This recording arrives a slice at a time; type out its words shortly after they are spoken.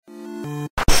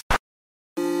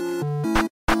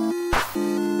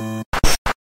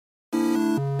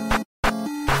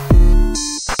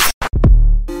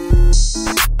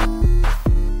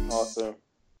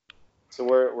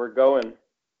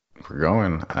We're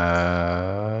going.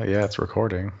 Yeah, it's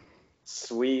recording.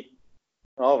 Sweet.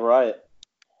 All right.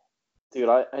 Dude,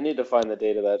 I need to find the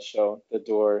date of that show, The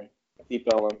Door, Deep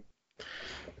Ellum.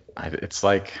 It's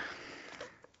like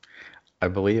I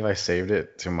believe I saved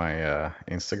it to my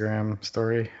Instagram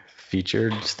story,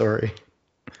 featured story.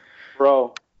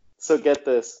 Bro, so get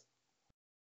this.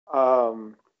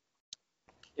 Um,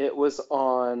 it was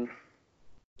on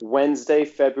Wednesday,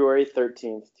 February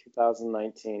 13th,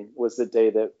 2019, was the day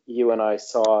that you and I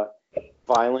saw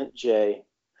Violent J.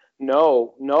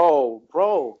 No,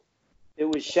 bro. It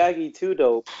was Shaggy 2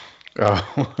 Dope.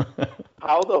 Oh,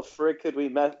 How the frick could we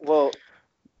mess? Well,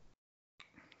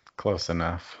 close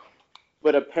enough.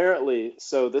 but apparently,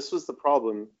 so this was the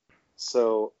problem.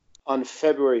 So on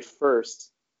February 1st,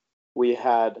 we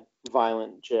had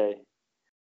Violent J,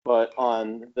 but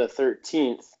on the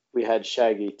 13th, we had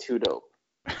Shaggy 2 Dope.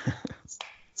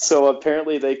 So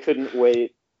apparently, they couldn't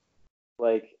wait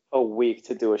like a week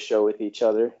to do a show with each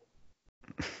other.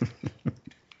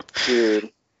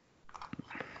 Dude.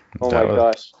 Oh That my was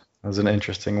gosh. that was an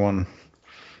interesting one.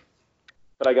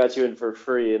 But I got you in for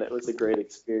free, and it was a great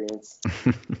experience.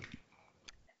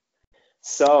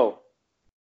 So,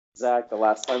 Zach, the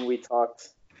last time we talked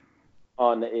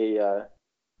on a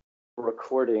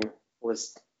recording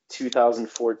was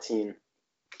 2014.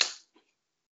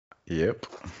 Yep.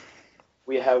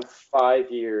 We have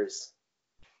 5 years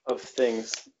of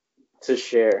things to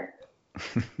share.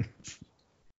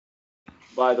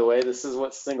 By the way, this is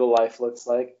what single life looks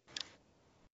like.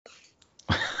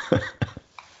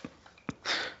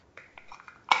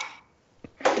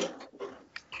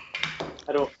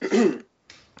 I don't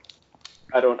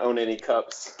I don't own any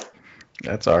cups.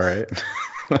 That's all right.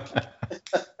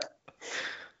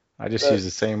 I just use That,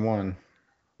 the same one.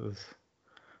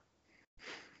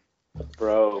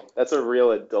 bro, that's a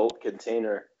real adult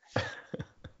container.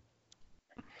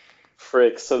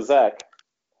 Frick. So Zach,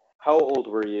 how old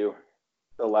were you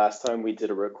the last time we did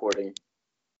a recording?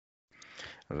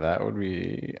 That would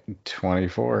be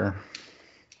 24.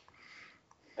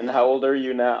 And how old are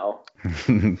you now?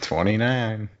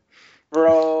 29.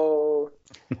 Bro,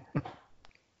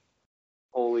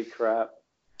 holy crap.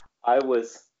 I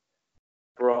was,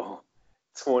 bro,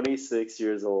 26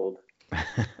 years old.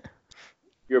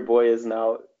 Your boy is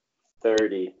now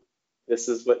 30. This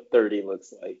is what 30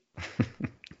 looks like.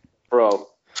 Bro,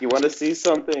 you want to see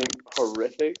something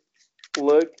horrific?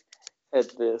 Look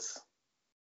at this.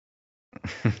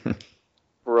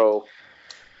 Bro,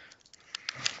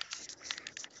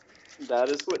 that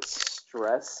is what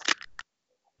stress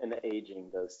and aging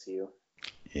does to you.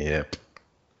 Yep.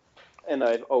 And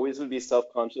I'd always would be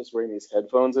self-conscious wearing these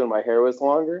headphones when my hair was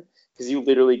longer because you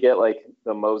literally get like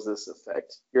the Moses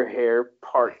effect. Your hair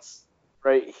parts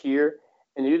right here,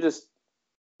 and dude,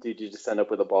 you just end up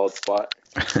with a bald spot.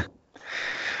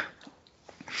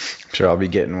 Sure, I'll be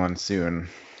getting one soon.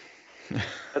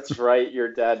 That's right.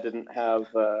 Your dad didn't have.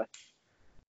 I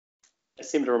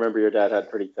seem to remember your dad had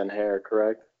pretty thin hair,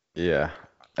 correct? Yeah,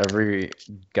 every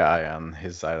guy on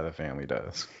his side of the family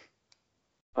does.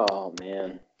 Oh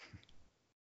man.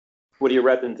 What are you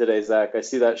repping today, Zach? I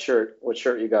see that shirt. What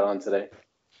shirt you got on today?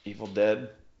 Evil Dead.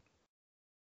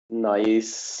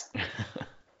 Nice.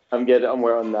 I'm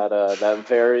wearing that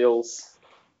Varials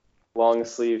long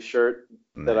sleeve shirt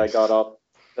that I got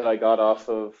Nice. off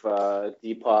of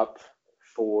Depop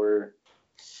for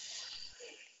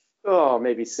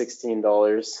maybe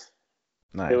 $16.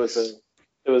 It was a Nice.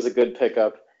 it was a good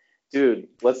pickup. Dude,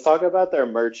 let's talk about their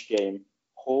merch game.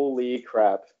 Holy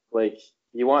crap. Like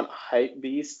you want hype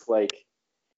beast like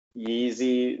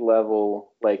Yeezy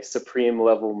level, like Supreme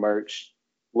level merch.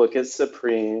 Look at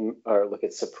Supreme.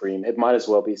 It might as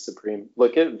well be Supreme.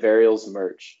 Look at Varial's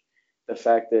merch. The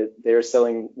fact that they're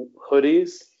selling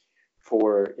hoodies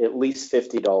for at least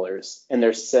 $50 and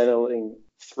they're selling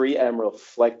 3M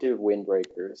reflective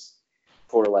windbreakers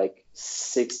for like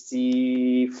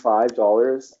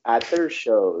 $65 at their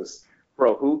shows.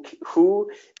 Bro,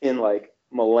 who in like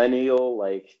millennial,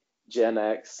 like Gen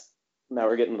X, now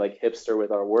we're getting like hipster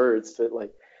with our words, but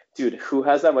like, dude, who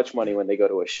has that much money when they go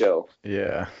to a show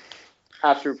Yeah.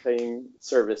 after paying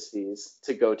service fees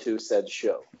to go to said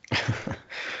show?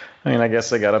 I mean, I guess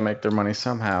they gotta make their money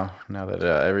somehow now that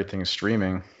everything's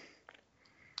streaming.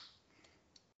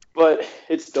 But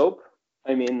it's dope.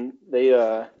 I mean, they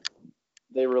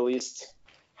released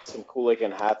some cool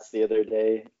looking hats the other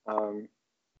day. I'm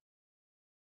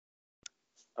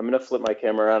gonna flip my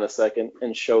camera around a second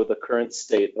and show the current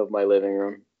state of my living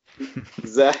room.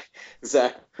 Zach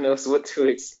Zach knows what to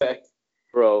expect,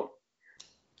 bro.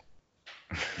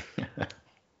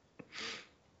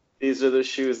 These are the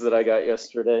shoes that I got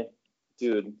yesterday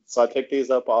dude. So I picked these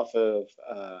up off of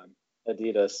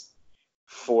Adidas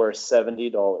for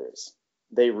 $70.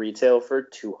 They retail for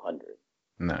 200.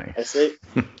 I Nice. say,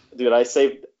 dude, I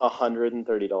saved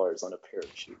 $130 on a pair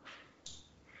of shoes.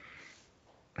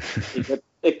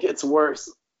 It gets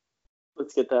worse.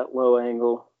 Let's get that low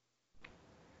angle.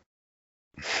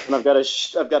 And I've got a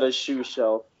shoe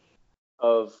shelf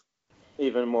of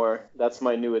even more. That's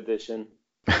my new addition.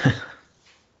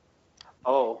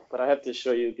 Oh, but I have to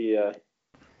show you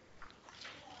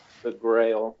the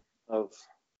grail of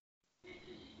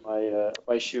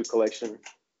my shoe collection.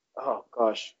 Oh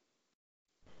gosh,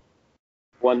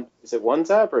 is it one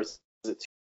tab or is it two?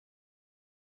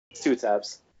 It's two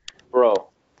tabs, bro?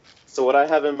 So what I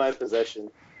have in my possession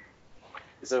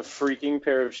is a freaking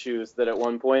pair of shoes that at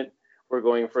one point were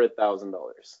going for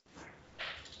 $1,000.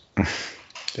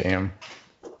 Damn.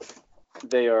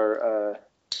 They are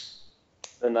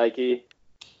the Nike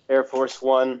Air Force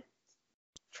One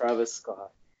Travis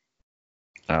Scott.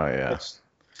 Oh yeah. Which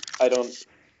I don't.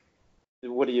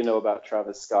 What do you know about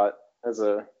Travis Scott as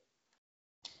a?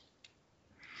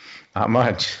 Not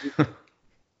much.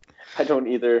 I don't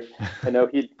either. I know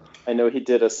he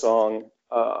did a song.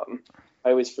 I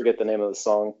always forget the name of the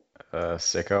song.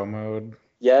 Sicko mode.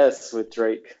 Yes, with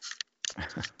Drake.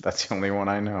 That's the only one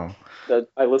I know. That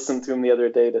I listened to him the other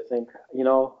day to think,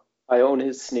 I own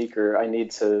his sneaker. I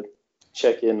need to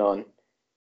check in on.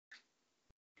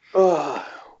 Oh,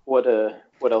 what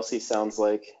else he sounds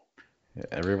like. Yeah,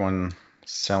 everyone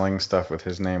selling stuff with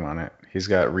his name on it. He's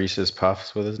got Reese's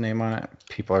Puffs with his name on it.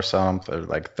 People are selling them for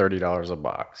like $30 a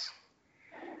box.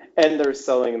 And they're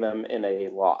selling them in a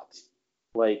lot.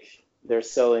 Like they're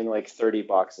selling like 30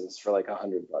 boxes for like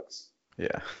 $100.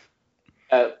 Yeah.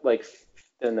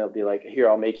 Then they'll be like, here,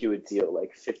 I'll make you a deal,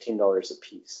 like $15 a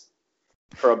piece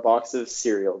for a box of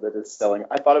cereal that is selling.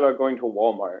 I thought about going to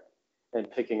Walmart and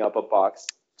picking up a box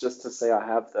just to say I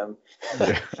have them.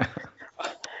 Yeah.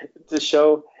 To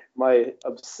show my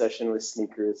obsession with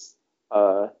sneakers,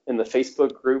 in the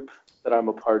Facebook group that I'm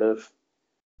a part of,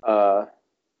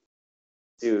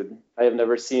 dude, I have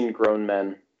never seen grown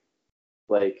men,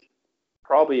 like,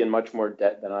 probably in much more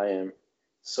debt than I am,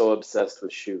 so obsessed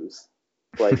with shoes,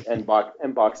 like, and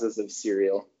boxes of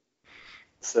cereal.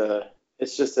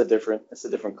 It's just a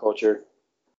different culture.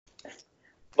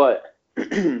 But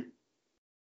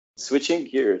switching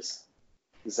gears,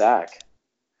 Zach,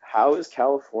 how is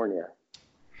California?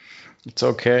 It's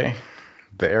okay.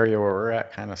 The area where we're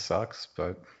at kind of sucks,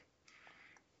 but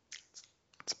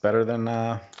it's better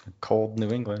than cold New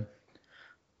England.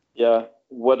 Yeah,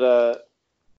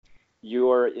 you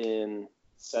are in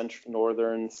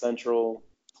northern central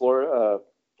Florida,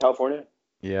 California?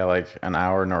 Yeah, like an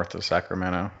hour north of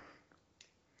Sacramento.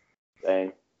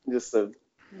 Dang, just a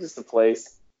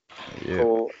place. Yeah.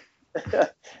 Cool.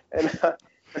 And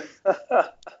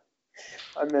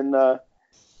I'm in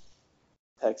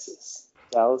Texas,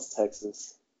 Dallas,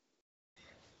 Texas.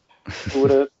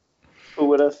 Who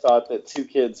would have thought that two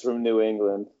kids from New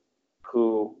England,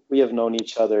 who we have known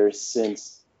each other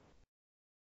since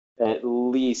at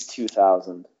least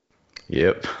 2000,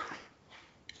 Yep.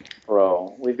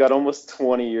 bro, we've got almost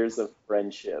 20 years of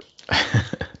friendship.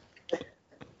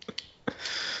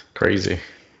 Crazy.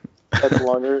 That's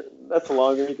longer. That's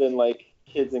longer than like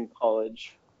kids in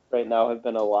college right now have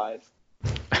been alive.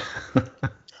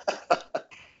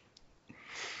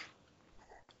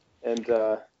 And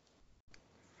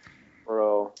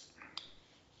bro,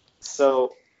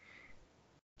 so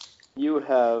you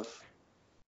had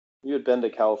been to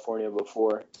California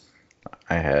before.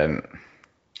 I hadn't.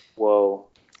 Whoa,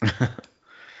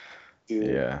 dude.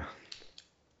 Yeah.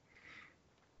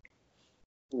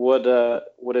 What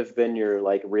have been your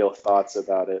like real thoughts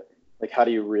about it? Like, how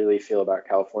do you really feel about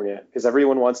California? Because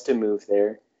everyone wants to move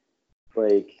there.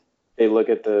 Like, they look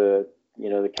at the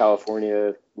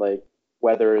California, like,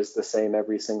 weather is the same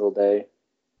every single day.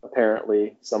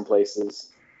 Apparently, some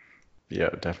places. Yeah,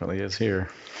 it definitely is here.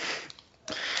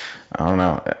 I don't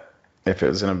know. If it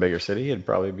was in a bigger city, it'd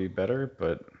probably be better,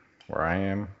 but where I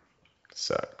am, it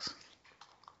sucks.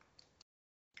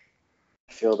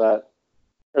 I feel that.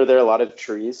 Are there a lot of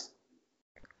trees?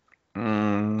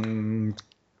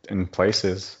 In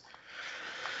places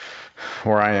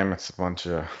where I am, it's a bunch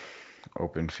of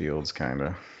open fields, kind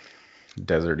of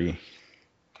deserty.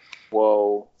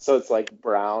 Whoa. So it's like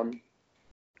brown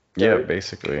Yeah, dirt?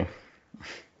 basically.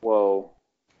 Whoa.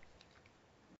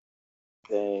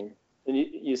 Dang. And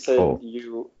you said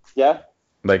Oh, yeah?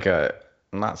 like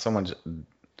not so much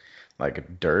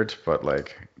like dirt, but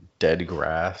like dead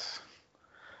grass.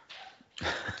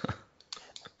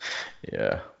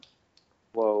 Yeah.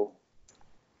 Whoa.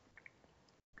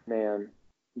 Man.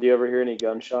 Do you ever hear any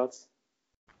gunshots?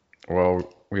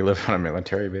 Well, we live on a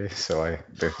military base, so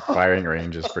the firing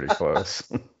range is pretty close.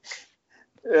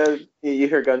 You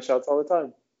hear gunshots all the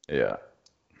time. Yeah,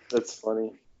 That's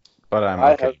funny. but I'm I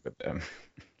have. okay with them.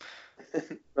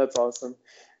 That's awesome,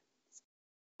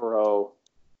 bro.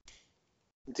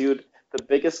 Dude, the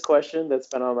biggest question that's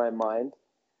been on my mind.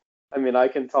 I mean, I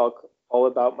can talk all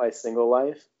about my single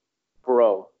life,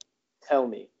 bro. Tell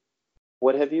me,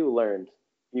 what have you learned?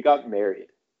 You got married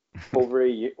over a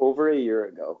year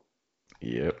ago.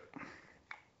 Yep,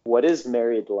 What is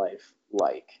married life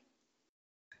like?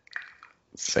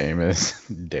 same as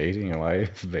dating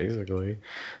life, basically,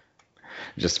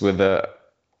 just with a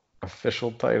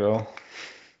official title.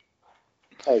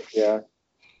 Heck yeah.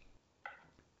 I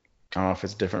don't know if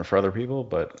it's different for other people,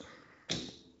 but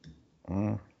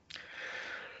mm,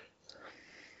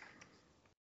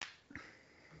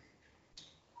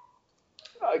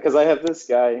 Because I have this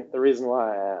guy. The reason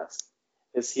why I asked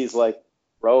is he's like,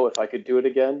 bro, if I could do it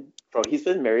again, bro. He's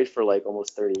been married for like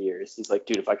almost 30 years. He's like,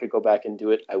 dude, if I could go back and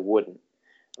do it, I wouldn't.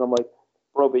 And I'm like,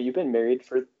 bro, but you've been married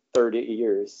for 30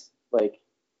 years. Like,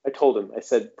 I told him, I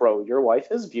said, bro, your wife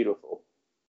is beautiful.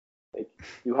 Like,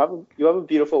 you have a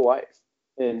beautiful wife.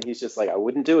 And he's just like, I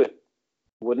wouldn't do it.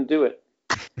 Wouldn't do it.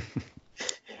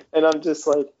 And I'm just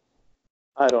like,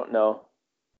 I don't know.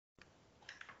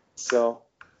 So,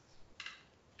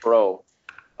 bro,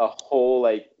 a whole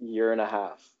like year and a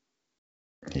half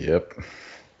yep.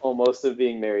 almost of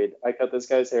being married. I cut this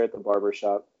guy's hair at the barber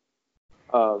shop,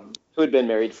 who had been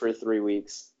married for 3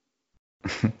 weeks.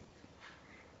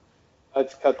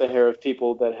 I've cut the hair of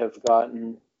people that have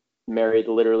gotten married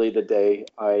literally the day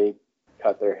I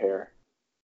cut their hair.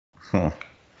 Huh.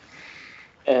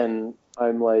 And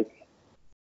I'm like,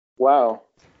 wow,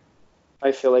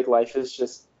 I feel like life is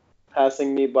just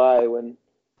passing me by when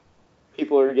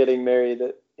people are getting married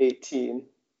at 18.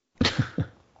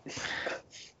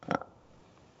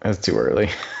 That's too early.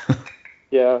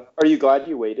 Yeah. Are you glad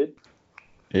you waited?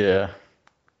 Yeah.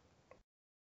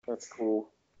 That's cool.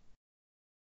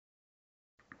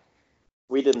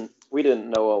 We didn't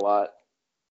know a lot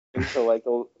until like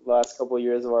the last couple of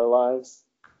years of our lives.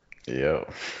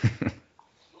 Yep.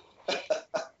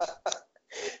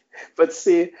 But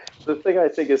see, the thing I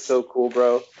think is so cool,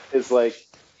 bro, is like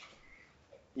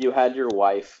you had your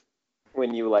wife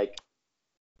when you like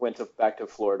back to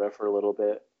Florida for a little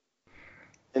bit.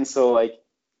 And so like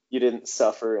you didn't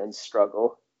suffer and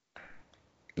struggle.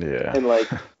 Yeah. And like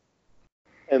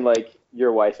and like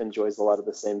your wife enjoys a lot of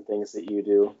the same things that you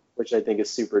do, which I think is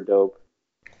super dope.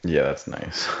 Yeah, that's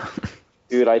nice.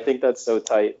 Dude, I think that's so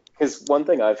tight. Because one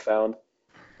thing I've found,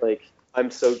 like, I'm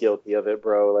so guilty of it,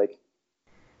 bro. Like,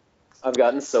 I've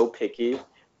gotten so picky,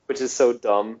 which is so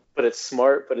dumb, but it's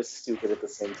smart, but it's stupid at the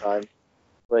same time.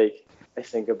 Like, I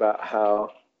think about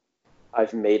how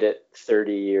I've made it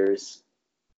 30 years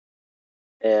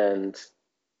and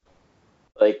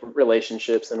like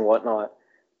relationships and whatnot,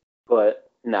 but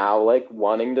now like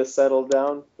wanting to settle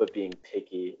down, but being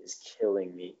picky is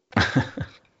killing me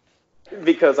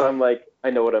because I'm like, I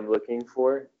know what I'm looking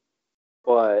for,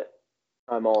 but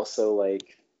I'm also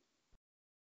like,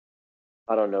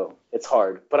 I don't know. It's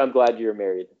hard, but I'm glad you're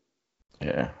married.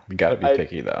 Yeah, we gotta be I,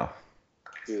 picky though.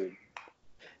 dude,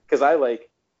 because I like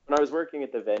when I was working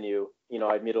at the venue,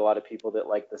 I'd meet a lot of people that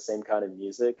like the same kind of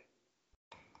music,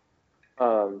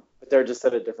 but they're just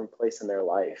at a different place in their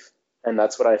life, and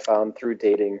that's what I found through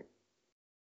dating,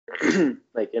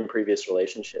 like in previous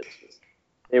relationships.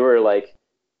 They were like,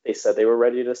 they said they were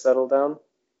ready to settle down,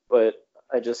 but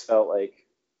I just felt like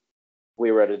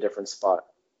we were at a different spot.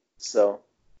 So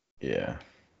Yeah.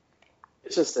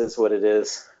 it just is what it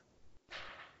is.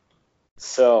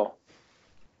 So,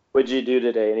 what'd you do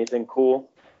today? Anything cool?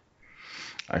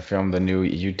 I filmed a new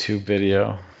YouTube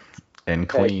video and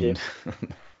Heck yeah. cleaned.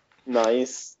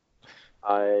 Nice.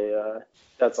 I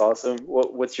that's awesome.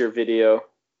 What's your video?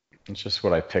 It's just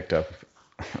what I picked up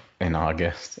in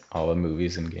August, all the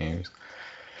movies and games.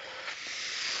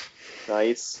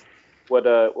 Nice. What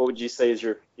would you say is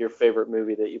your favorite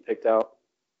movie that you picked out?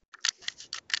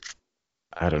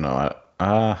 I don't know.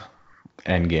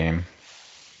 Endgame.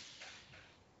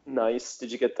 Nice.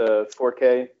 Did you get the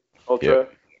 4K Ultra?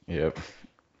 Yep. Yep.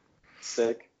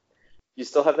 Sick. You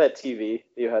still have that TV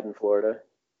that you had in Florida?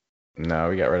 No,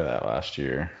 we got rid of that last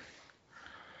year.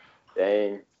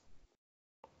 Dang.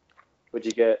 What'd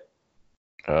you get?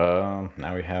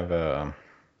 Now we have a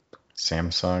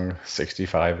Samsung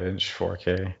 65-inch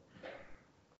 4K.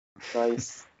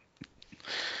 Nice.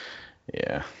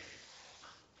 Yeah.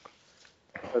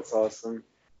 That's awesome.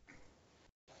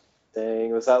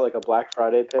 Dang. Was that like a Black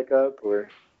Friday pickup or?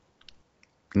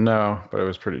 No, but it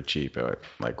was pretty cheap at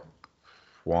like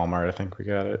Walmart, I think we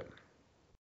got it.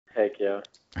 Heck yeah,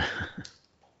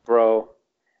 bro.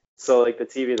 So like the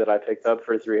TV that I picked up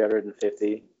for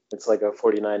 350, it's like a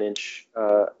 49-inch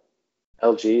LG,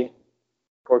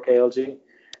 4K LG.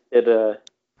 It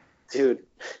dude,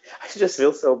 I just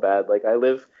feel so bad. Like I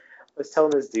was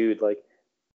telling this dude like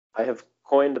I have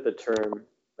coined the term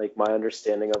like my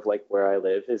understanding of like where I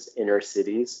live is inner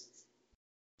cities,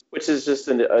 which is just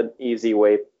an easy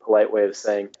way, polite way of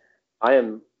saying I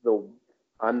am the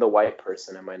I'm the white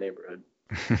person in my neighborhood,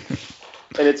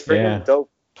 and it's Yeah. friggin' dope.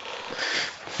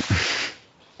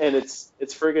 And it's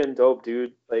friggin' dope,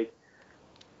 dude. Like,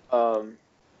 um,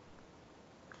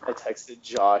 I texted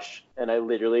Josh, and I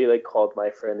literally like called my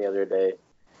friend the other day,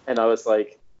 and I was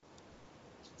like,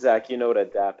 Zach, you know what a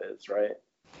DAP is, right?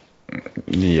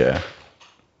 Yeah.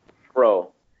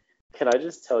 Bro, can I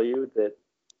just tell you that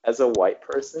as a white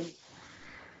person,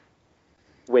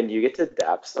 when you get to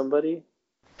DAP somebody,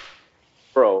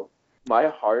 bro, my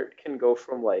heart can go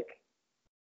from like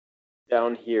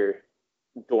down here,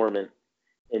 dormant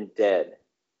and dead.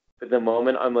 But the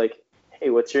moment I'm like, hey,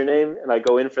 what's your name? And I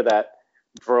go in for that,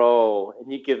 bro,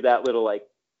 and you give that little like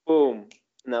boom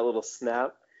and that little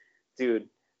snap, dude,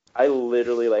 I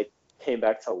literally like came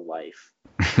back to life.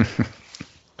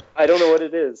 I don't know what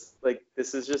it is. Like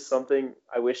this is just something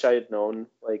I wish I had known.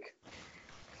 Like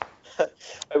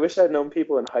I wish I had known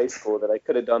people in high school that I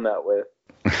could have done that with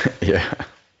Yeah.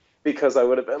 because I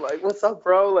would have been like, "What's up,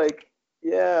 bro?" Like,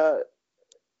 yeah,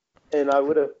 and I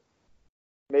would have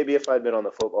maybe if I'd been on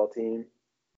the football team,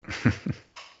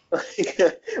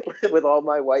 like with all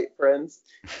my white friends,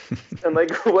 and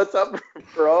like, "What's up,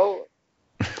 bro?"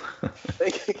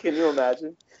 Like, can you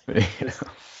imagine? Yeah. Just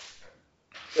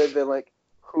they've been like,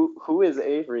 who is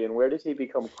Avery and where did he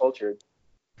become cultured?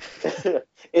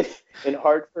 in in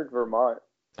Hartford, Vermont.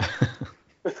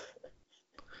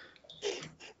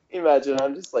 Imagine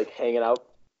I'm just like hanging out,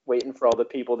 waiting for all the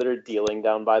people that are dealing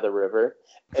down by the river,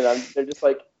 and they're just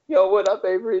like, "Yo, what up,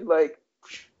 Avery?" Like,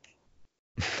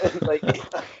 and like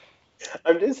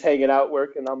I'm just hanging out,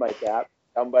 working on my gap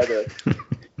down by the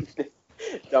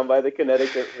down by the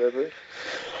Connecticut River.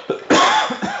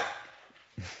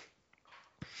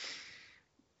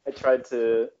 I tried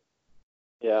to,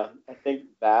 yeah, I think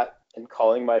that and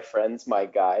calling my friends my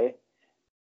guy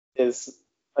is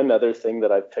another thing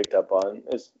that I picked up on.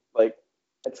 Is like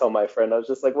I tell my friend, I was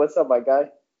just like, "What's up, my guy?"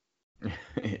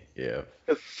 Yeah.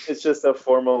 It's just a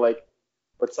formal like,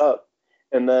 "What's up?"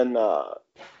 And then, uh,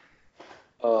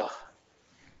 I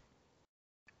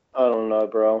don't know,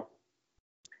 bro.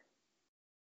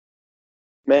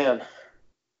 Man,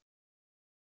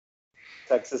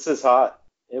 Texas is hot.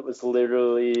 It was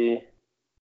literally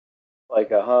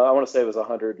like I want to say it was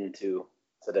 102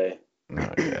 today.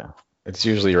 Oh yeah. It's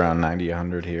usually around 90,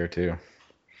 100 here too.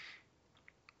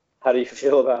 How do you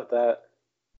feel about that?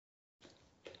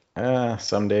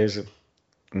 Some days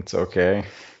it's okay.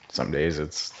 Some days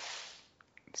it's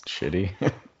shitty.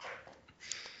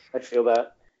 I feel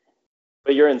that,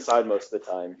 but you're inside most of the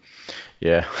time,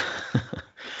 Yeah.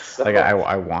 Like so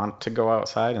I want to go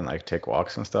outside and like take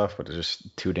walks and stuff, but it's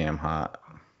just too damn hot.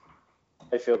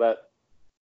 I feel that.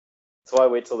 So I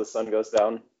wait till the sun goes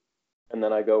down, and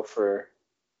then I go for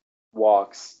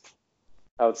walks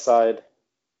outside.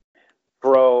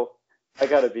 Bro, I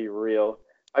gotta be real.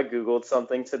 I Googled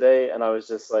something today, and I was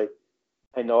just like,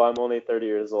 I know I'm only 30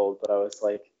 years old, but I was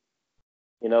like,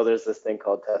 there's this thing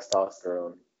called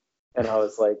testosterone. And I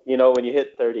was like, when you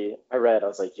hit 30, I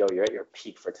was like, yo, you're at your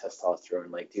peak for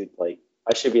testosterone. Like, dude, like,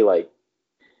 I should be like,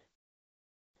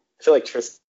 I feel like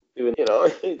Tristan doing,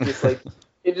 just like,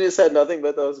 he just had nothing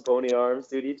but those bony arms,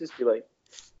 dude. He'd just be like,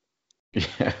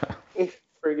 Yeah.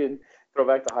 friggin' throw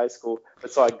back to high school.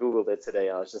 But so I Googled it today.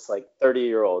 And I was just like,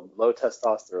 30-year-old, low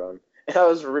testosterone. And I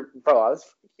was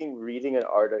freaking reading an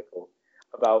article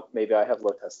about maybe I have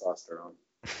low testosterone.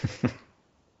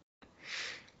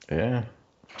 Yeah.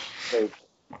 Like,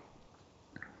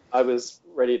 I was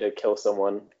ready to kill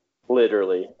someone,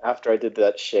 literally, after I did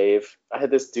that shave. I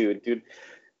had this dude,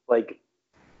 like,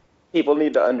 people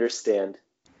need to understand,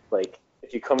 like,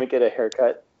 if you come and get a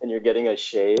haircut and you're getting a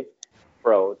shave,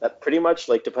 bro, that pretty much,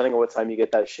 like, depending on what time you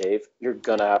get that shave, you're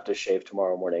gonna have to shave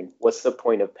tomorrow morning. What's the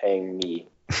point of paying me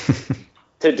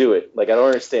to do it? Like, I don't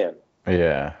understand.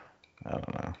 Yeah. I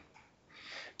don't know.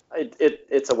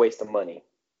 It's a waste of money.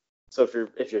 So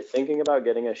if you're thinking about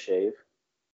getting a shave,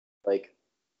 like,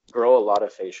 grow a lot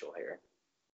of facial hair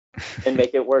and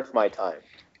make it worth my time.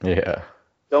 Yeah.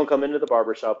 Don't come into the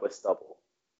barbershop with stubble.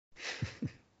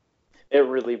 It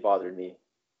really bothered me.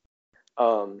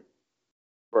 Um,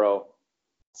 bro.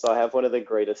 So I have one of the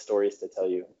greatest stories to tell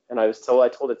you. And I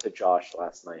told it to Josh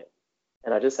last night.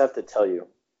 And I just have to tell you,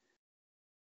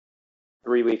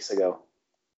 3 weeks ago,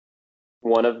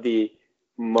 one of the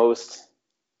most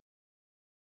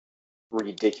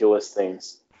ridiculous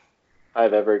things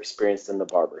I've ever experienced in the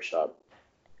barber shop.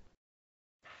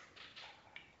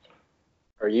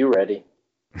 Are you ready?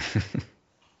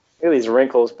 Look at these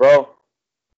wrinkles, bro.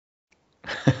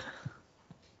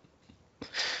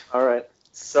 All right.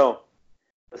 So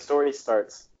the story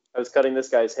starts. I was cutting this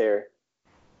guy's hair.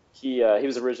 He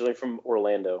was originally from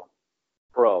Orlando.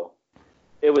 Bro,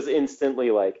 it was instantly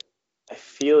like, I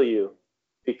feel you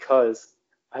because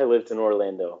I lived in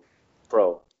Orlando.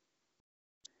 Bro,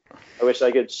 I wish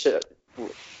I could shit.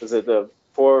 Was it the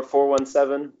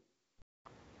 4417?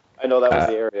 I know that was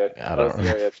the area. I That was don't the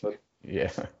know. area code.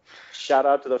 Yeah. Shout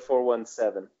out to the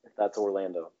 417 if that's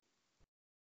Orlando.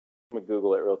 I'm gonna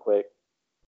Google it real quick.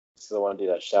 So I want to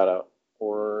do that. Shout out.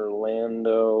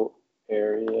 Orlando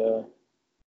area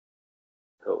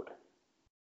code.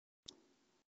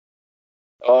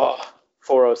 Oh,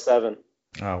 407.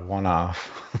 One off.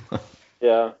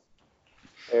 Yeah,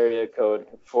 area code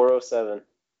 407.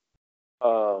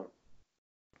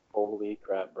 Holy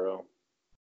crap, bro.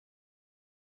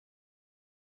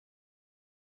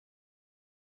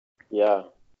 Yeah.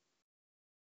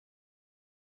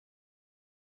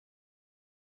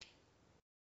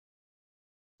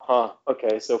 Huh.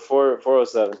 Okay, so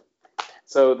 407.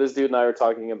 So this dude and I were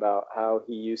talking about how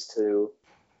he used to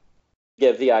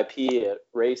get VIP at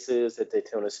races at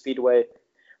Daytona Speedway.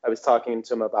 I was talking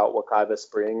to him about Wekiva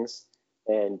Springs,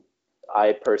 and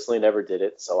I personally never did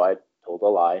it, so I told a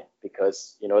lie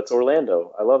because it's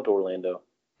Orlando. I loved Orlando,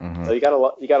 so Hmm. you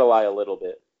gotta lie a little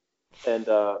bit. And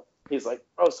he's like,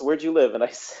 "Oh, so where'd you live?" And I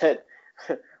said,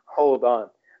 "Hold on,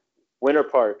 Winter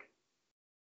Park,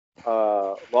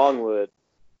 Longwood,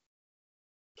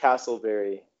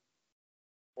 Castleberry,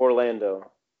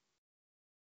 Orlando,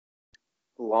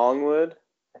 Longwood."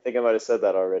 I think I might have said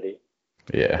that already.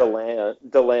 Yeah.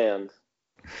 Deland,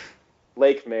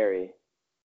 Lake Mary,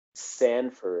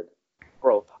 Sanford.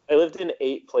 Bro, I lived in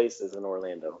 8 places in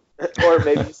Orlando, or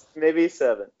maybe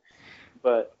 7.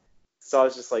 But so I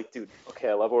was just like, dude, okay,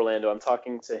 I love Orlando. I'm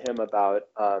talking to him about.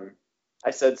 I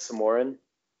said Sonoran,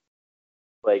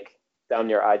 like down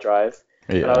near I Drive,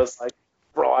 and I Yeah. was like,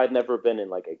 bro, I'd never been in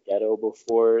like a ghetto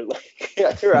before.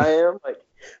 Like here I am, like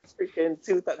freaking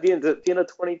being a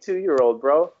 22-year-old,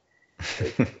 bro,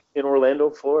 like in Orlando,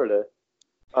 Florida.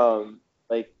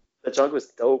 Like the junk was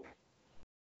dope,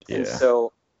 and Yeah.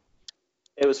 so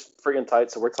it was friggin' tight.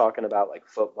 So we're talking about like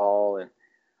football and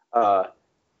uh,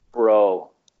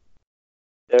 bro,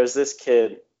 there's this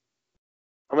kid.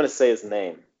 I'm gonna say his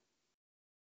name.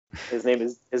 His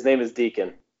name is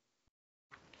Deacon,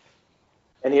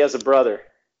 and he has a brother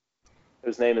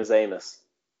whose name is Amos.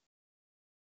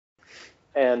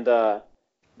 And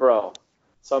bro,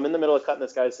 so I'm in the middle of cutting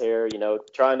this guy's hair,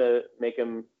 trying to make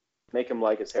him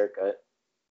like his haircut.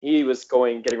 He was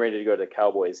getting ready to go to the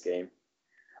Cowboys game.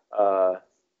 Uh,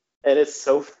 and it's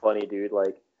so funny, dude.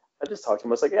 Like, I just talked to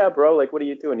him. I was like, "Yeah, bro. Like, what are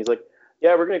you doing?" He's like,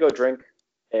 "Yeah, we're gonna go drink,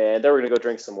 and then we're gonna go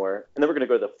drink some more, and then we're gonna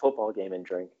go to the football game and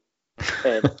drink."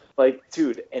 And like,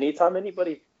 dude, anytime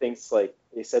anybody thinks like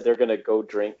they said they're gonna go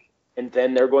drink and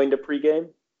then they're going to pregame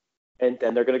and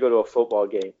then they're gonna go to a football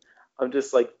game, I'm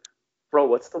just like, bro,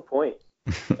 what's the point?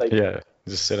 Like, Yeah.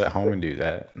 Just sit at home and do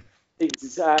that.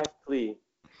 exactly,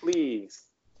 please.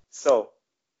 So,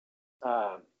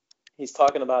 um, he's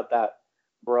talking about that,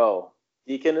 bro.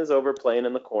 Deacon is over playing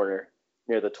in the corner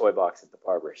near the toy box at the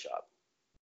barber shop,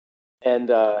 and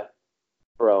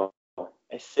bro,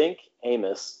 I think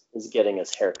Amos is getting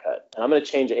his haircut, and I'm gonna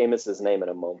change Amos's name in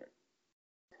a moment.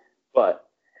 But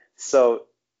so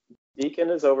Deacon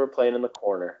is over playing in the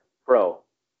corner, bro.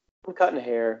 I'm cutting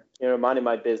hair, minding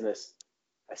my business.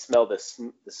 I smell this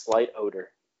slight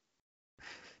odor,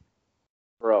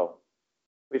 bro.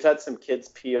 We've had some kids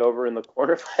pee over in the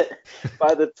corner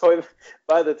by the toy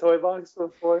by the toy box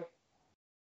before,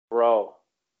 bro.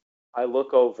 I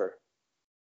look over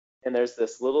and there's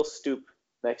this little stoop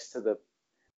next to the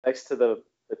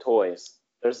toys.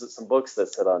 There's some books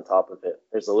that sit on top of it.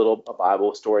 There's a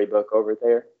Bible storybook over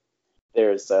there.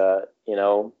 There's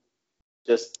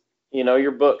just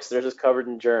your books. They're just covered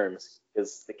in germs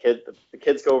because the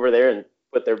kids go over there and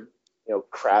put their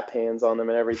crap hands on them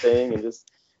and everything, and just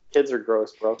kids are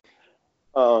gross, bro.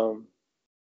 Um,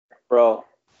 bro,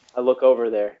 I look over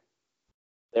there.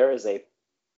 There is a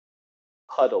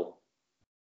puddle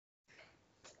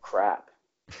of crap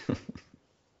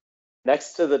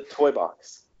next to the toy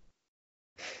box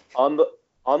on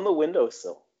the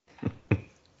windowsill,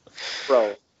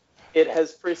 bro. it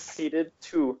has proceeded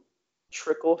to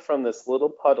trickle from this little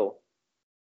puddle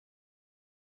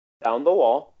down the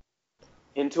wall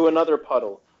into another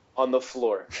puddle on the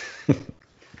floor.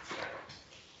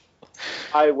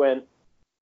 I went,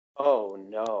 oh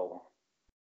no.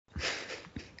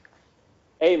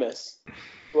 Amos,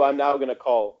 who I'm now going to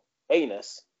call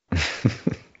Anus,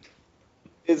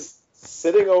 is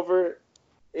sitting over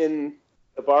in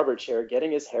the barber chair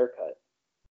getting his hair cut.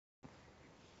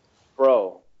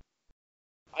 Bro,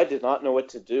 I did not know what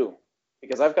to do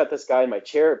because I've got this guy in my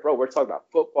chair. Bro, we're talking about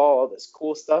football, all this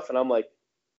cool stuff, and I'm like,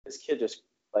 this kid just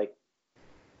like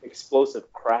explosive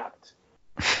crapped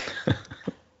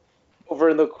over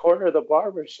in the corner of the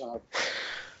barber shop.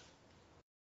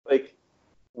 Like,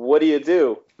 what do you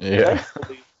do? Yeah.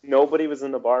 Thankfully, nobody was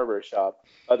in the barber shop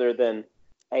other than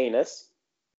Anus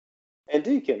and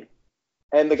Deacon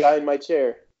and the guy in my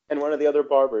chair and one of the other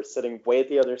barbers sitting way at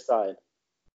the other side.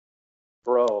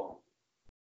 Bro,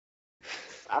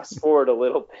 fast forward a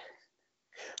little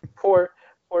bit. Poor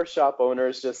shop owner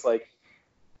is just like,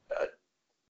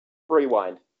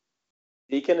 rewind.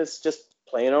 Deacon is just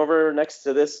playing over next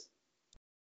to this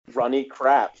runny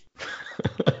crap.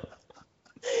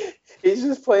 He's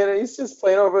just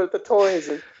playing over with the toys,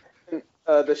 and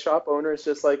the shop owner is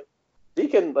just like,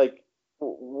 Deacon, like,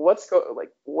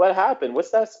 what happened?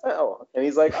 What's that smell? And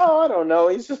he's like, oh, I don't know.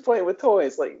 He's just playing with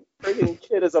toys. Like, freaking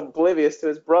kid is oblivious to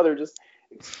his brother. Just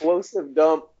explosive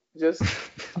dump. Just,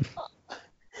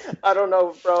 I don't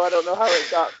know, bro. I don't know how it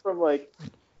got from like,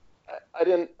 I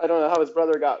don't know how his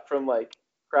brother got from like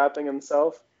crapping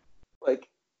himself, like,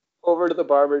 over to the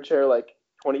barber chair like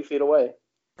 20 feet away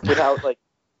without like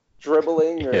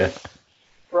dribbling or, Yeah.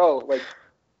 bro, like,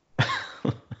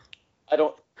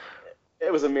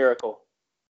 it was a miracle.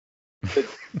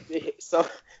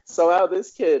 Somehow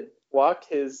this kid walked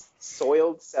his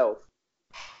soiled self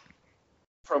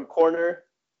from corner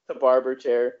to barber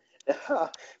chair.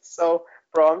 So,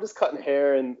 bro, I'm just cutting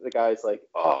hair, and the guy's like,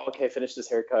 oh, okay, finish this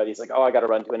haircut. He's like, oh, I got to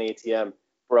run to an ATM.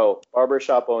 Bro, barber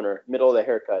shop owner, middle of the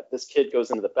haircut. This kid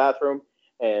goes into the bathroom,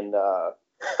 and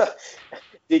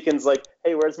Deacon's like,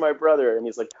 hey, where's my brother? And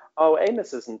he's like, oh,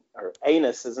 Anus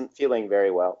isn't feeling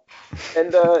very well.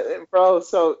 And, bro,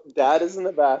 so dad is in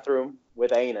the bathroom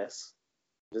with Anus.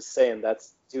 Just saying,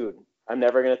 dude, I'm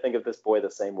never going to think of this boy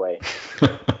the same way.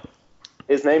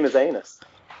 His name is Anus.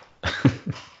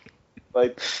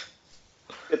 Like,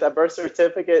 get that birth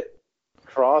certificate,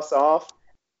 cross off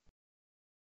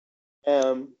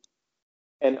M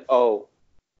and O,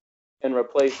 and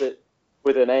replace it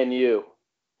with an NU.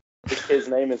 His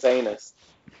name is Anus.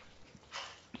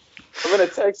 I'm going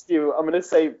to text you. I'm going to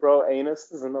say, bro,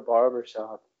 Anus is in the barber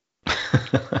shop.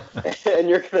 And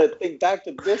you're going to think back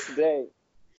to this day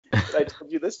that I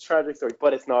told you this tragic story,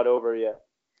 but it's not over yet.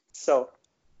 So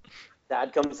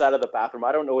dad comes out of the bathroom.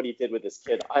 I don't know what he did with this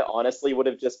kid. I honestly would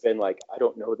have just been like, I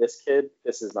don't know this kid.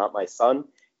 This is not my son.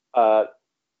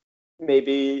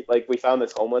 Maybe like we found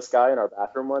this homeless guy in our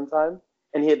bathroom one time,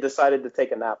 and he had decided to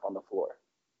take a nap on the floor.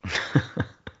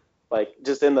 Like,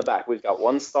 just in the back. We've got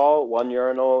one stall, one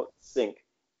urinal, sink.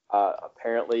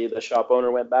 Apparently, the shop owner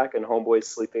went back, and homeboy's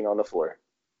sleeping on the floor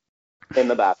in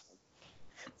the bathroom.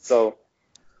 So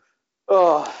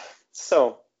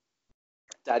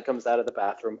dad comes out of the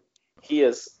bathroom. He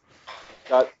has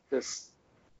got this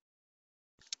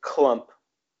clump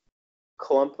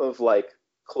of, like,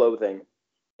 clothing.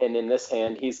 And in this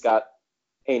hand, he's got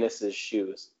Anus's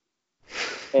shoes.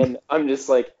 And I'm just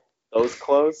like, those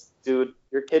clothes? Dude,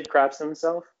 your kid craps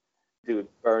himself? Dude,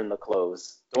 burn the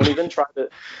clothes. Don't even try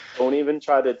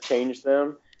to change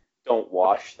them. Don't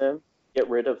wash them. Get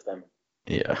rid of them.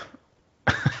 Yeah.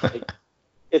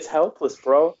 It's helpless,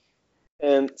 bro.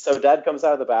 And so dad comes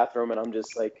out of the bathroom, and I'm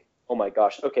just like, oh my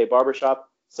gosh. Okay, barbershop.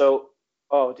 So,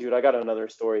 oh, dude, I got another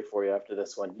story for you after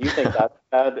this one. You think that's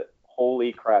bad?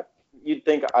 Holy crap. You'd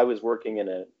think I was working in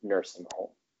a nursing home.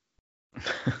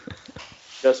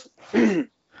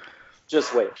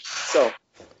 Just wait. So,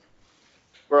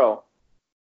 bro,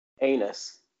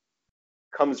 Anus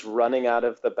comes running out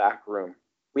of the back room.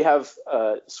 We have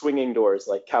swinging doors,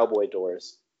 like cowboy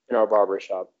doors, in our barber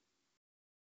shop.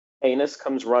 Anus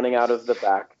comes running out of the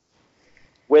back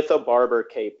with a barber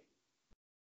cape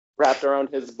wrapped around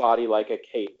his body like a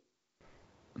cape.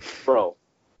 Bro,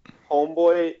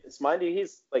 homeboy, mind you,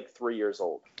 he's like 3 years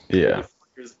old. Yeah.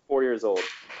 4 years old.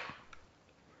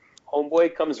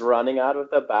 Homeboy comes running out of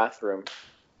the bathroom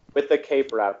with the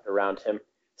cape wrapped around him,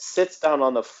 sits down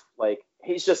on the,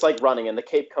 he's just like running, and the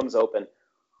cape comes open.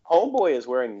 Homeboy is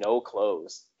wearing no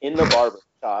clothes in the barber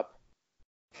shop.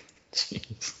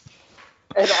 Jeez.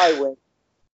 And I went,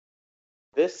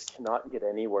 this cannot get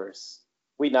any worse.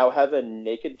 We now have a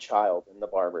naked child in the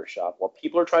barber shop while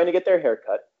people are trying to get their hair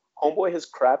cut. Homeboy has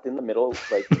crapped in the middle,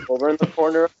 like over in the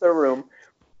corner of the room.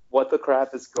 What the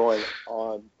crap is going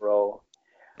on, bro?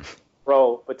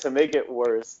 Bro, but to make it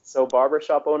worse, so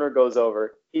barbershop owner goes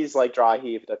over. He's like dry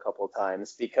heaved a couple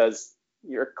times because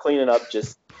you're cleaning up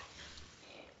just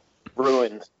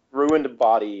ruined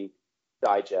body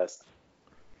digest.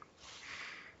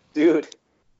 Dude,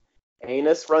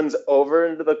 Anus runs over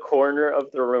into the corner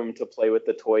of the room to play with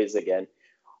the toys again.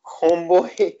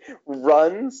 Homeboy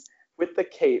runs with the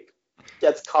cape,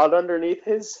 gets caught underneath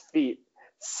his feet,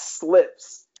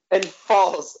 slips, and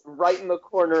falls right in the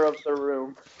corner of the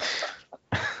room.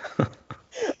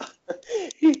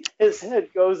 His head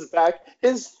goes back,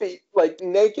 his feet, like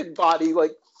naked body,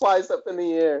 like flies up in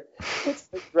the air, hits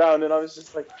the ground, and I was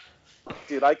just like,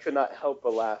 dude, I could not help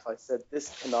but laugh. I said, this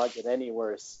cannot get any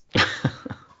worse.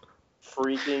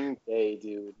 Freaking day,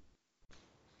 dude.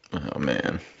 Oh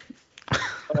man.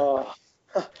 Oh.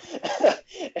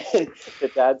 And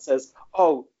the dad says,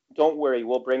 oh, don't worry,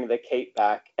 we'll bring the cape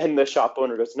back. And the shop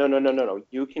owner goes, no,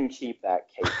 you can keep that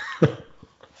cape.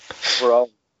 Bro.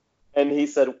 And he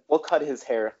said, we'll cut his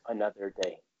hair another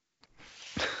day.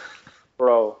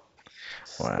 Bro.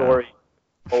 Wow. Story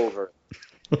over.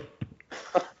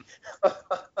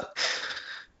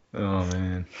 Oh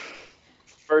man.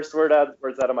 First words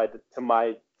out of my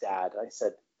dad. I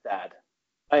said, Dad,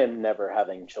 I am never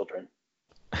having children.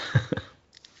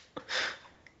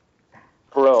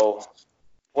 Bro,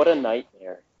 what a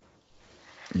nightmare.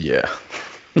 Yeah.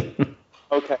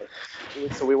 Okay,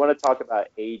 so we want to talk about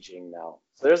aging now.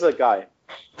 So there's a guy.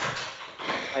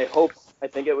 I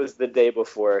think it was the day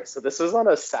before. So this was on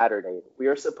a Saturday. We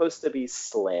are supposed to be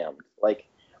slammed, like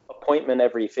appointment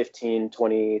every 15,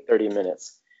 20, 30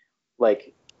 minutes.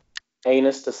 Like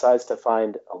Anus decides to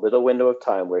find a little window of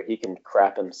time where he can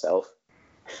crap himself,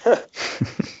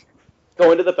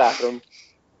 go into the bathroom,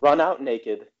 run out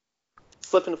naked,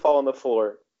 slip and fall on the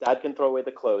floor. Dad can throw away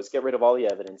the clothes, get rid of all the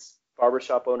evidence.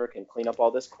 Barbershop owner can clean up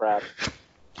all this crap.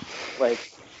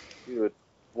 Like, dude,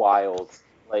 wild.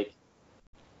 Like,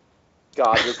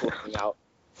 God was looking out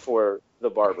for the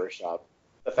barbershop.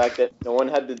 The fact that no one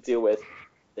had to deal with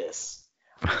this.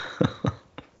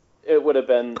 It would have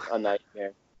been a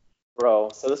nightmare. Bro,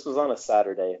 so this was on a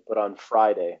Saturday, but on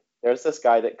Friday, there's this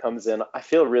guy that comes in. I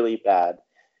feel really bad.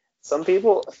 Some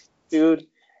people, dude,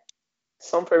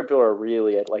 some people are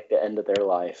really at like the end of their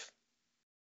life.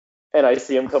 And I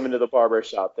see them come into the barber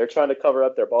shop. They're trying to cover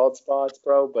up their bald spots,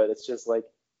 bro, but it's just like,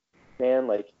 man,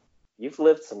 like, you've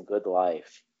lived some good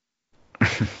life.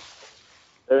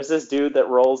 There's this dude that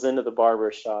rolls into the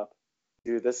barber shop.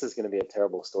 Dude, this is going to be a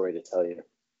terrible story to tell you.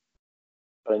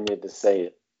 But I need to say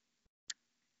it.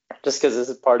 Just because this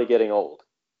is part of getting old.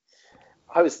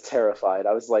 I was terrified.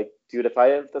 I was like, dude,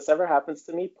 if this ever happens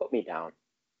to me, put me down.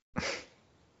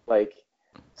 Like,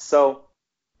 so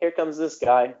here comes this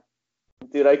guy.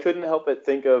 Dude, I couldn't help but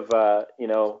think of,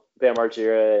 Bam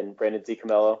Margera and Brandon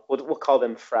DiCamillo. We'll call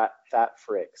them fat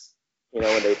fricks. You know,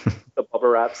 when the bubble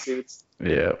wrap suits.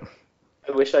 Yeah.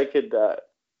 I wish I could,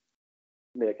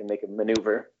 maybe I can make a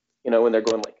maneuver, when they're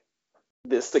going like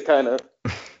this to kind of,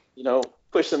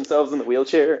 push themselves in the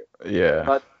wheelchair.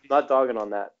 Yeah. Not dogging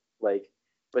on that. Like,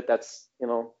 but that's,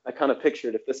 I kind of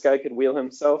pictured if this guy could wheel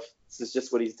himself, this is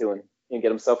just what he's doing. He can get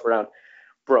himself around.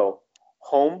 Bro,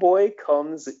 homeboy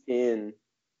comes in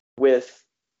with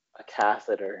a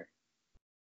catheter.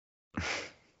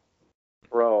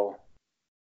 Bro,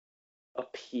 a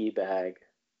pee bag.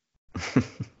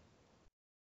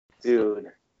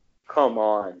 Dude, come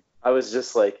on. I was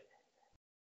just like,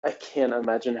 I can't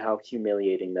imagine how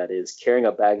humiliating that is, carrying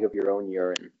a bag of your own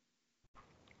urine.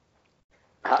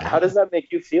 How does that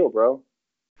make you feel, bro?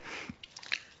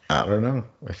 I don't know.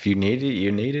 If you need it,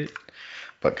 you need it.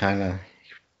 But kind of,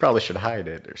 you probably should hide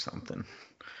it or something.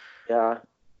 Yeah.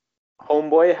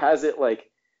 Homeboy has it like,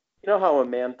 you know how a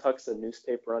man tucks a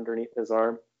newspaper underneath his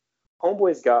arm?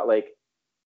 Homeboy's got like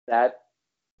that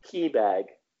pee bag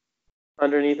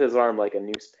underneath his arm like a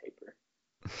newspaper.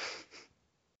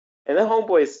 And then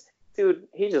homeboy's, dude,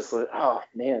 he just looked, oh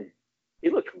man,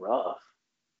 he looked rough.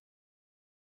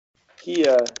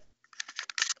 I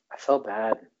felt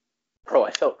bad. Bro,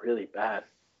 I felt really bad.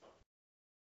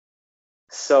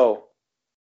 So,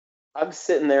 I'm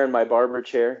sitting there in my barber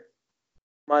chair,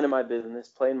 minding my business,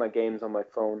 playing my games on my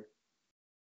phone.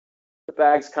 The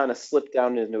bag's kind of slipped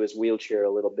down into his wheelchair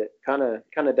a little bit, kind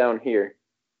of down here.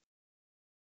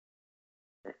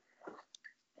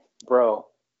 Bro,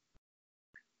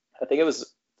 it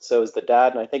was the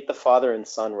dad, and I think the father and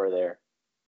son were there.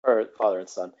 Or father and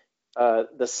son.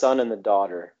 The son and the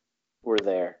daughter were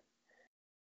there.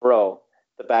 Bro,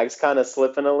 The bag's kind of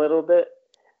slipping a little bit.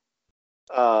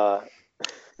 Uh,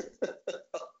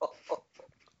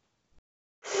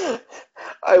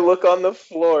 I look on the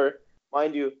floor,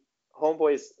 mind you,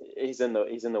 homeboy's he's in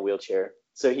the wheelchair,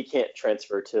 so he can't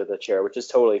transfer to the chair, which is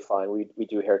totally fine. We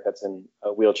do haircuts in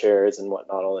wheelchairs and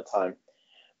whatnot all the time,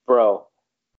 bro.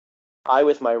 I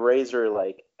with my razor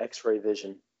like X-ray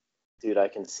vision, dude, I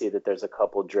can see that there's a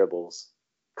couple dribbles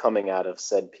coming out of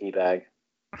said pee bag,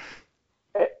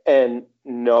 and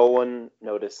no one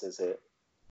notices it.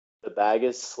 The bag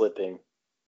is slipping.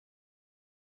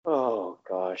 Oh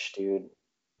gosh, dude.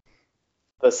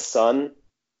 The son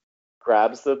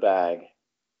grabs the bag,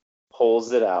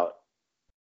 pulls it out,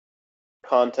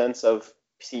 contents of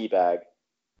pee bag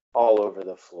all over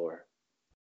the floor.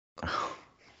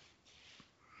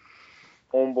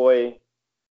 Homeboy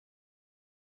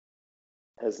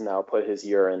has now put his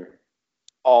urine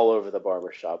all over the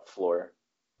barbershop floor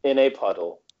in a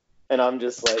puddle. And I'm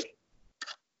just like,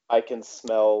 I can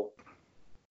smell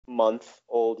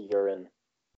month-old urine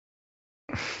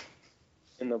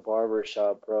in the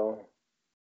barbershop, bro.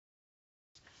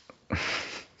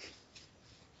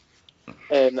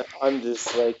 And I'm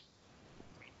just like,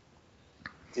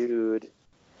 dude.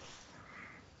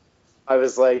 I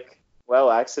was like,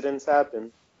 well, accidents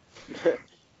happen.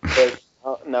 But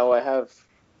now I have,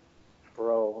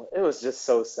 bro, it was just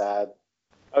so sad.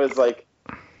 I was like,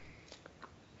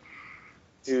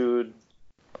 dude,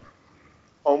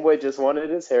 homeboy just wanted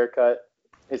his haircut.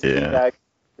 His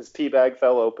pee bag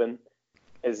fell open.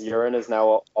 His urine is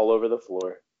now all over the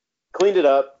floor. Cleaned it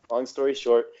up. Long story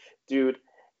short, dude,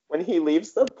 when he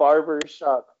leaves the barber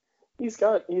shop, he's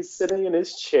sitting in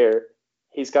his chair.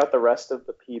 He's got the rest of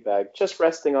the pee bag just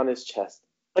resting on his chest,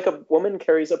 like a woman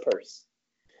carries a purse.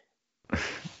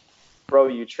 Bro,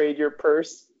 you trade your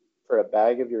purse for a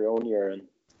bag of your own urine.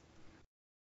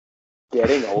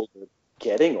 Getting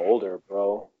older,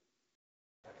 bro.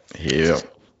 Yep.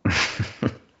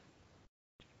 I'm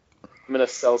gonna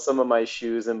sell some of my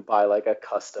shoes and buy like a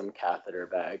custom catheter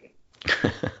bag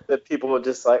that people will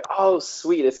just like, oh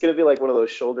sweet, it's gonna be like one of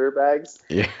those shoulder bags.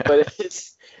 Yeah. But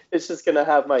it's just gonna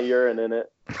have my urine in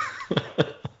it,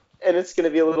 and it's gonna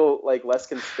be a little like less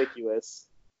conspicuous.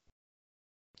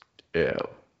 Yeah.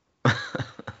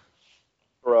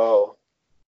 Bro,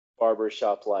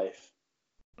 barbershop life.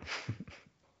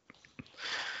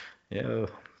 Yeah,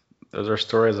 those are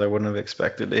stories I wouldn't have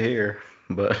expected to hear,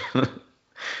 but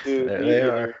Dude, there they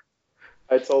either. are.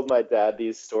 I told my dad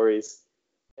these stories,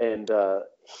 and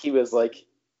he was like,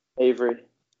 Avery,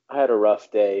 I had a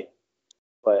rough day,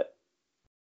 but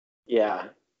yeah,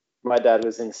 my dad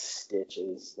was in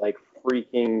stitches, like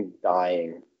freaking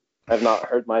dying. I've not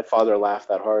heard my father laugh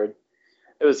that hard.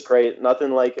 It was great.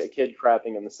 Nothing like a kid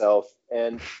crapping himself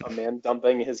and a man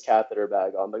dumping his catheter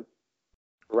bag on the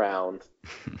ground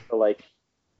to like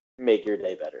make your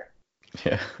day better.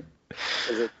 Yeah.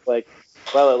 Because it's like,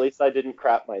 well, at least I didn't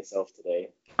crap myself today.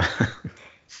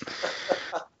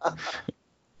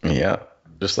 Yeah.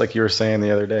 Just like you were saying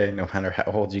the other day, no matter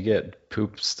how old you get,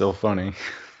 poop's still funny.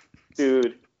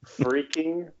 Dude,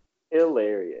 freaking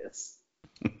hilarious.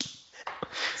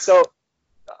 So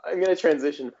I'm going to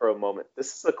transition for a moment.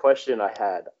 This is a question I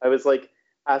had. I was like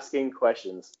asking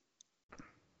questions,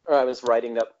 or I was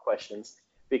writing up questions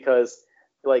because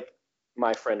like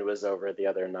my friend was over the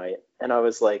other night and I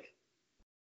was like,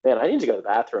 man, I need to go to the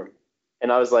bathroom.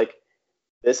 And I was like,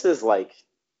 this is like,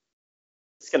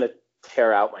 it's going to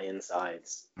tear out my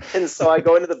insides. And so I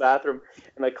go into the bathroom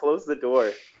and I close the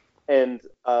door and,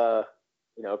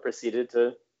 proceeded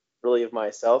to relieve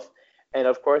myself. And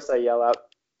of course I yell out,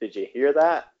 did you hear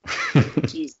that?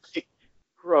 She's like,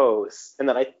 gross. And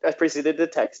then I proceeded to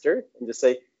text her and just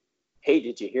say, hey,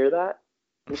 did you hear that?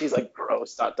 And she's like,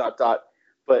 gross, ...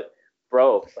 But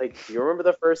bro, like, do you remember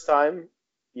the first time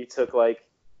you took like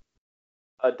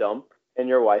a dump and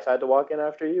your wife had to walk in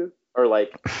after you? Or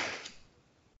like,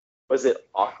 was it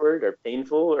awkward or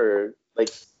painful or like?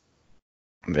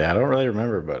 Yeah, I don't really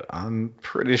remember, but I'm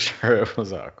pretty sure it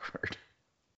was awkward.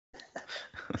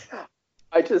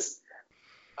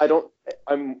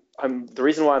 The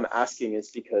reason why I'm asking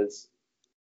is because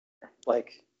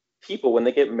like people when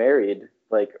they get married,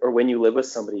 like, or when you live with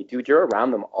somebody, dude, you're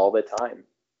around them all the time.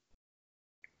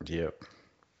 Yep.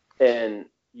 And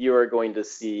you are going to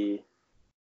see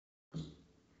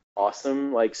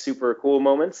awesome, like super cool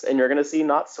moments, and you're going to see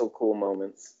not so cool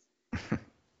moments.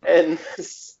 And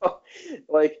so,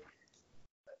 like,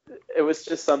 it was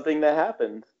just something that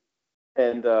happened.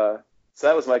 And so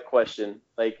that was my question.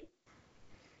 Like,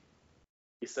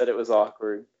 you said it was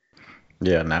awkward.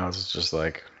 Yeah, now it's just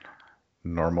like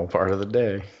normal part of the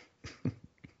day.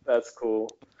 That's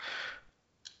cool.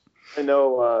 I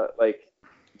know, like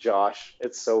Josh.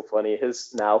 It's so funny.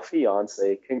 His now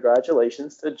fiance.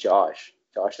 Congratulations to Josh.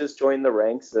 Josh has joined the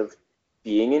ranks of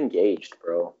being engaged,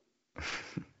 bro.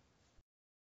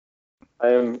 I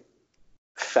am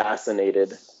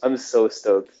fascinated. I'm so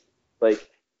stoked. Like,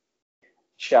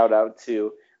 shout out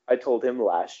to. I told him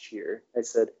last year. I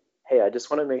said, "Hey, I just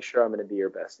want to make sure I'm going to be your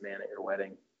best man at your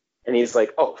wedding." And he's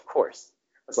like, "Oh, of course."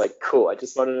 I was like, "Cool. I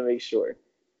just wanted to make sure."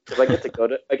 Because I get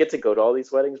to go to all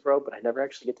these weddings, bro, but I never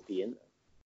actually get to be in them.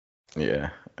 Yeah.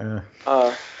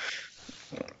 Uh,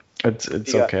 It's you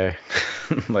got okay.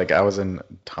 Like I was in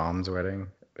Tom's wedding.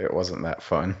 It wasn't that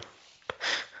fun.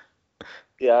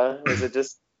 Yeah, was it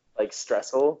just like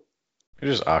stressful? It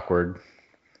was just awkward.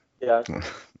 Yeah.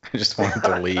 I just wanted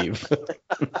to leave.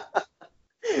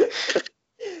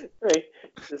 Right.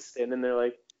 Just standing there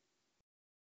like,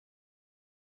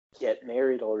 get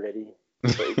married already.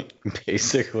 Like,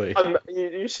 Basically.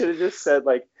 you should have just said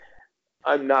like,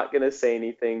 I'm not gonna say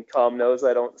anything. Tom knows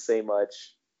I don't say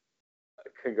much.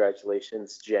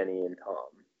 Congratulations, Jenny and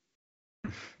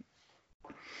Tom.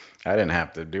 I didn't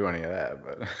have to do any of that,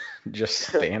 but just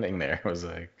standing there was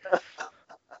like,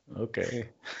 okay.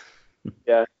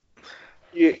 Yeah.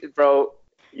 Bro,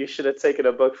 you should have taken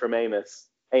a book from Amos.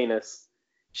 Anus.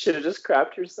 Should have just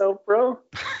crapped yourself, bro.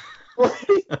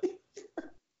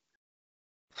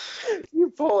 You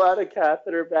pull out a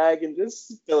catheter bag and just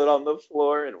spill it on the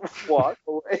floor and walk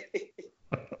away.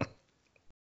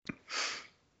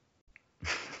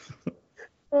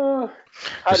 Oh,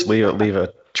 how Just do you, leave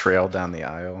a trail down the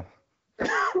aisle.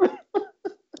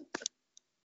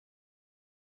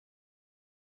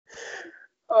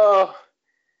 oh,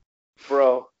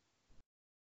 bro.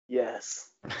 Yes.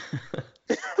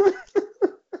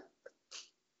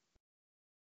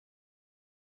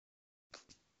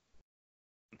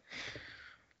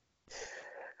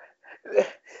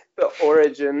 The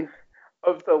origin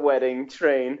of the wedding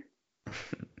train.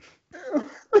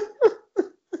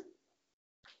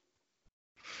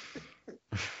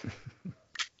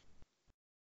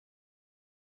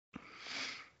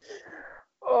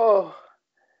 Oh,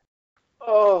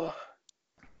 oh,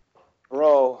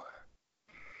 bro.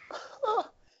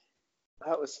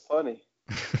 That was funny.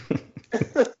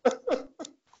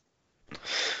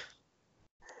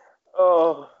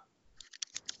 Oh,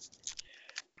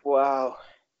 wow.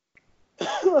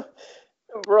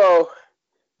 Bro.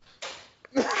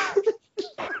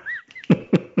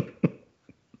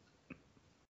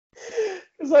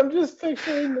 Because I'm just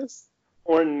picturing this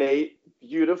ornate,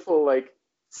 beautiful, like,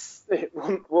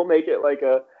 we'll make it like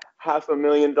a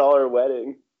 $500,000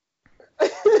 wedding.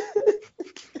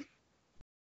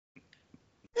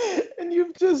 And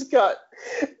you've just got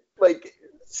like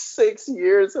 6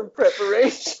 years of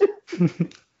preparation.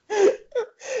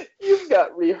 You've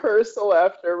got rehearsal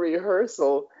after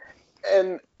rehearsal,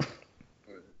 and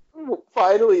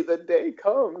finally the day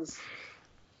comes,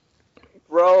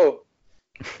 bro.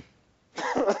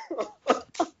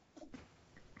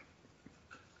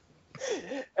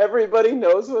 Everybody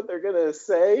knows what they're gonna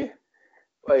say.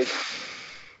 Like,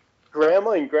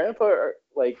 grandma and grandpa are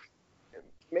like,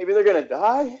 maybe they're gonna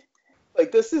die.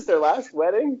 Like, this is their last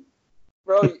wedding,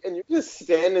 bro. And you're just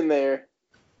standing there,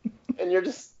 and you're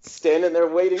just standing there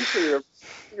waiting for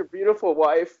your beautiful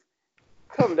wife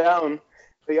come down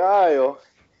the aisle,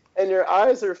 and your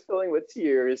eyes are filling with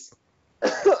tears.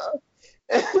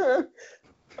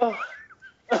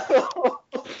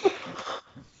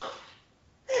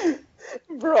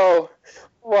 Bro,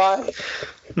 why?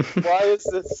 Why is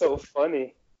this so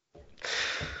funny?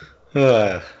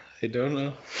 I don't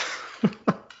know.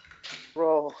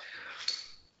 Bro.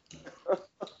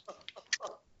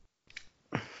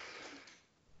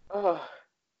 Oh.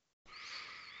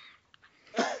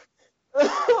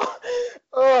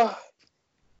 Oh.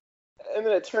 And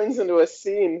then it turns into a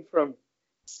scene from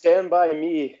Stand By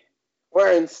Me,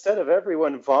 where instead of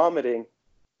everyone vomiting,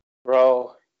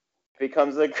 bro, it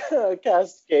becomes a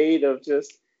cascade of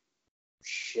just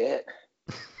shit.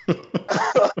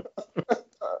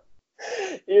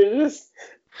 You're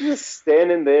just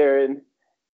standing there in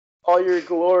all your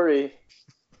glory.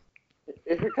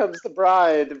 Here comes the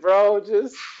bride, bro.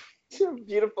 Just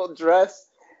beautiful dress,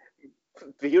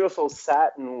 beautiful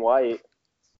satin white,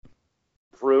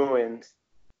 ruined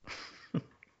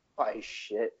by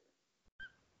shit,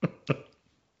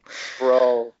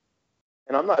 bro.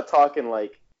 And I'm not talking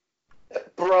like,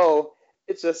 bro.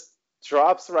 It just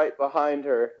drops right behind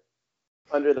her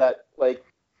under that like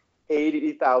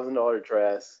 $80,000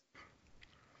 dress,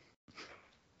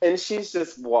 and she's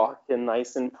just walking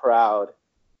nice and proud.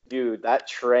 Dude, that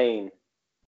train.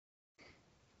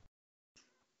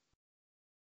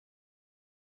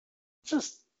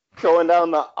 Just going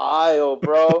down the aisle,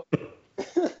 bro.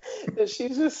 And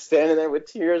she's just standing there with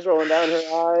tears rolling down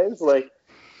her eyes, like,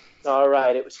 it's all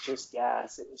right, it was just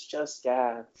gas. It was just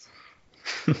gas.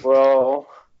 Bro,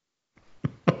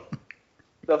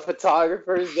 the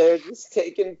photographer's there just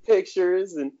taking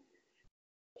pictures, and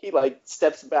he like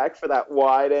steps back for that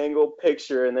wide angle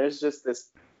picture, and there's just this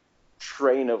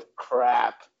train of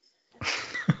crap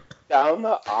down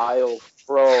the aisle,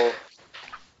 bro.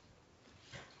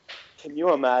 Can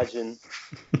you imagine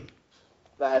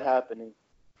that happening?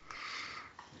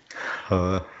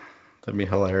 That'd be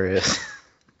hilarious.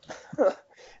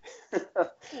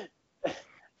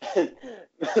 And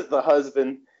the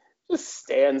husband just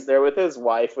stands there with his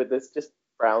wife with this just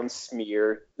brown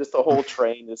smear, just the whole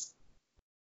train. Just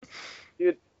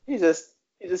dude, he just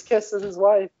kisses his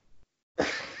wife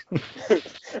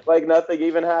like nothing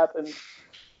even happened.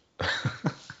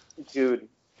 Dude,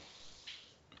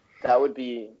 that would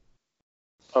be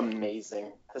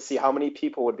amazing to see how many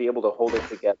people would be able to hold it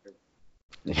together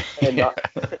and Yeah.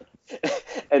 not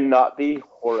and not be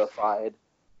horrified.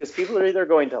 Because people are either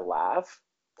going to laugh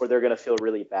or they're going to feel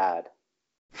really bad.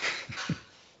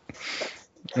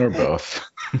 Or both.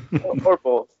 Or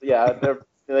both. Yeah, they're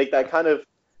like that kind of,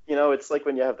 it's like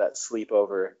when you have that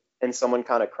sleepover and someone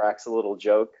kind of cracks a little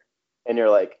joke and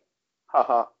you're like,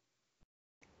 haha.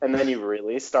 And then you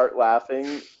really start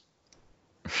laughing.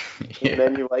 Yeah. And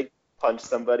then you like punch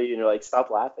somebody and you're like,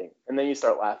 stop laughing. And then you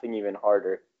start laughing even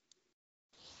harder.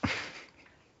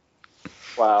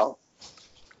 Wow.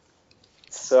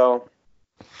 So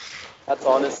that's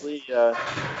honestly,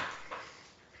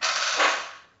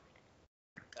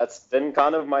 that's been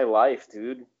kind of my life,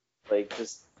 dude. Like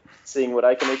just seeing what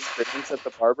I can experience at the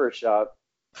barber shop,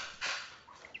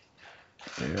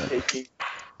 Yeah. taking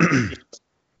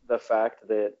the fact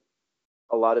that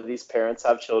a lot of these parents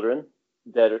have children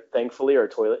that thankfully are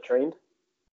toilet trained.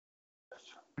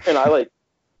 And I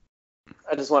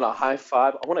just want to high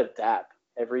five. I want to dap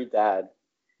every dad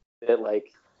that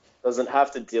like doesn't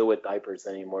have to deal with diapers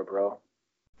anymore, bro.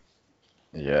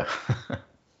 Yeah.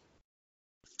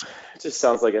 It just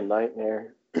sounds like a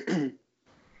nightmare. Yeah,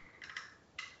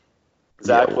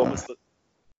 Zach, well,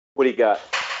 what do you got?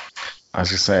 I was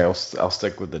gonna say I'll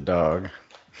stick with the dog.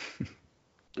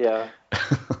 Yeah,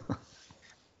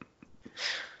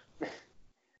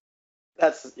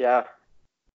 yeah,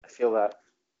 I feel that.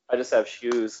 I just have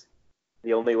shoes.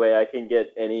 The only way I can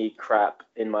get any crap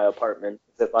in my apartment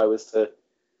is if I was to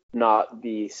not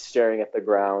be staring at the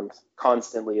ground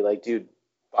constantly. Like, dude,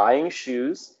 buying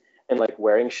shoes and like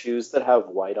wearing shoes that have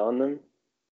white on them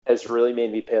has really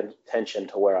made me pay attention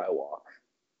to where I walk.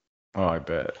 Oh, I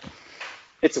bet.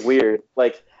 It's weird.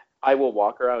 Like, I will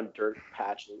walk around dirt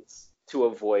patches to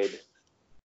avoid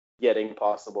getting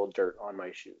possible dirt on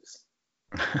my shoes.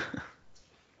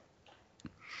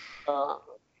 Uh,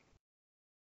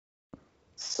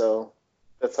 so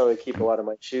that's how I keep a lot of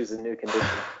my shoes in new condition.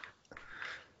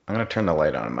 I'm gonna turn the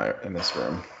light on in this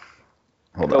room.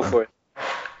 Hold Go on. for it.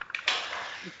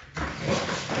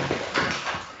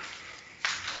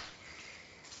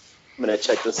 I'm gonna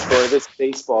check the score of this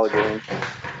baseball game.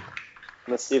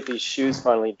 Let's see if these shoes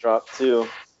finally drop too.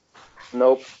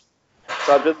 Nope.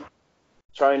 So I've been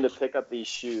trying to pick up these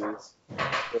shoes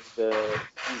with the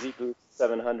Easy Boost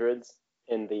 700s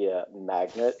in the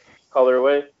magnet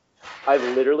colorway. I've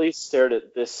literally stared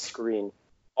at this screen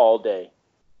all day.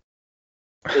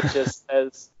 It just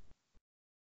says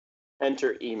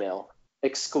enter email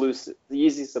exclusive, the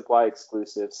Easy Supply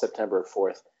exclusive, September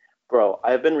 4th. Bro,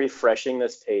 I've been refreshing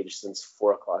this page since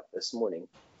 4 o'clock this morning.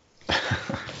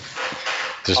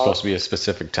 There's supposed to be a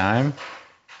specific time?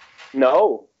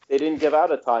 No, they didn't give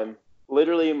out a time.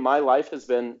 Literally, my life has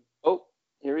been, oh,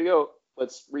 here we go.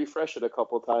 Let's refresh it a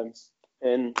couple times.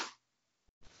 And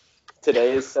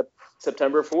today is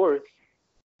September 4th.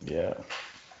 Yeah.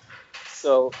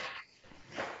 So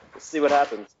let's see what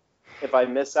happens. If I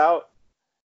miss out,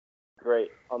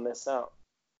 great, I'll miss out.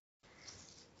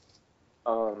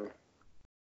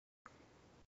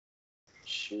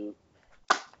 Shoot.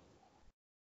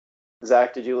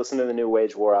 Zach, did you listen to the new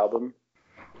Wage War album?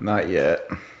 Not yet.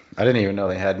 I didn't even know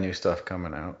they had new stuff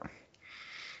coming out.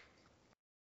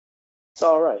 It's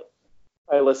all right.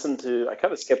 I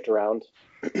kind of skipped around.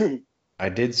 I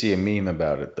did see a meme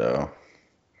about it though.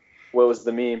 What was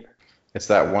the meme? It's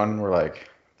that one where like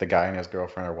the guy and his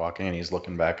girlfriend are walking and he's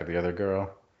looking back at the other girl.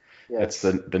 Yes.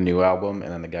 It's the new album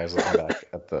and then the guy's looking back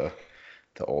at the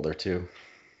older two.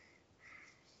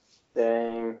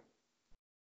 Dang.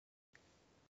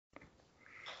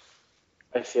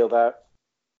 I feel that.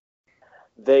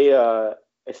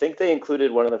 I think they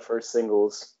included one of the first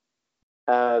singles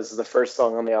as the first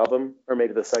song on the album, or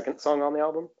maybe the second song on the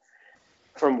album.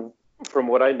 from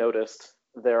what I noticed,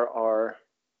 there's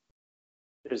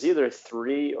either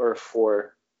 3 or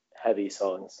 4 heavy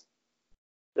songs.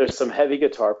 There's some heavy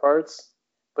guitar parts,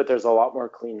 but there's a lot more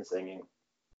clean singing.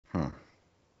 Hmm.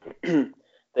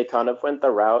 They kind of went the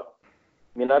route.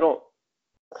 I mean, I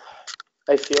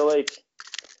feel like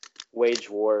Wage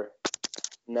War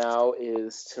now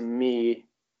is, to me,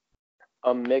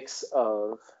 a mix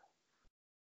of,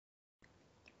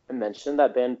 I mentioned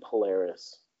that band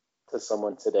Polaris to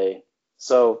someone today.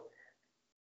 So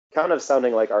kind of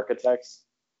sounding like Architects,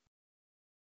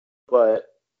 but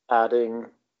adding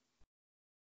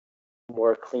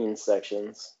more clean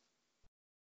sections.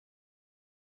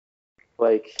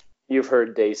 Like, you've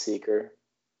heard Dayseeker.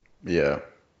 Yeah.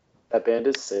 That band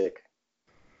is sick.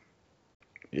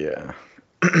 Yeah.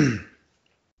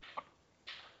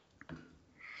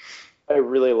 I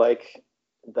really like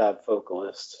that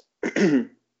vocalist.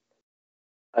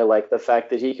 I like the fact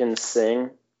that he can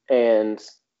sing and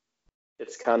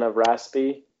it's kind of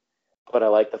raspy, but I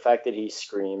like the fact that he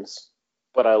screams.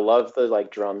 But I love the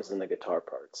like drums and the guitar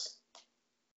parts.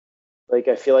 Like,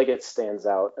 I feel like it stands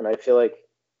out, and I feel like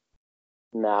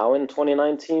now in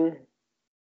 2019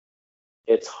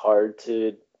 it's hard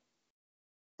to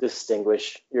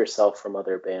distinguish yourself from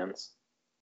other bands.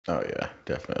 Oh yeah,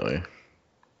 definitely.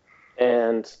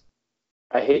 And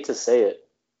I hate to say it,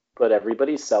 but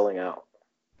everybody's selling out.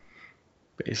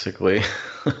 Basically.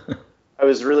 I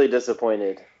was really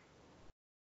disappointed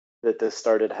that this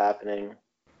started happening.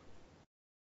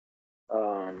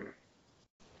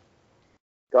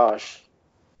 Gosh,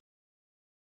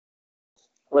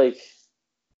 like,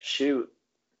 shoot,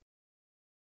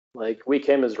 like, We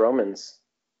Came as Romans.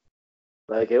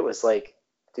 Like, it was like,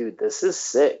 dude, this is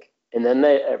sick. And then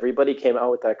everybody came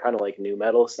out with that kind of like new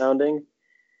metal sounding,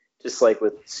 just like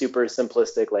with super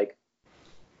simplistic like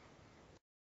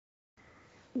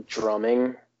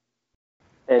drumming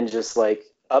and just like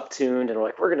uptuned, and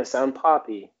like, we're gonna sound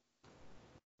poppy.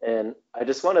 And I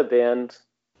just want a band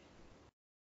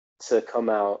to come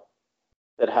out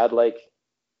that had like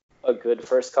a good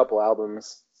first couple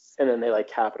albums, and then they like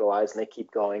capitalize and they keep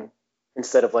going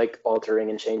instead of like altering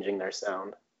and changing their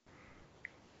sound.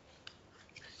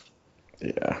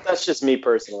 Yeah. That's just me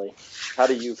personally. How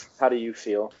do you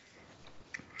feel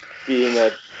being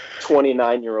a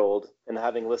 29-year-old and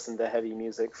having listened to heavy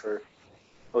music for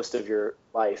most of your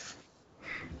life?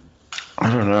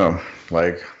 I don't know.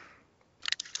 Like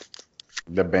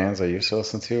the bands I used to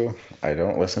listen to, I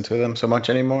don't listen to them so much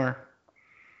anymore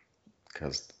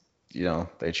because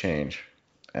they change,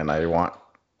 and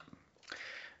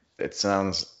it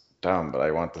sounds dumb, but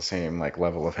I want the same like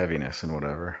level of heaviness and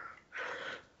whatever.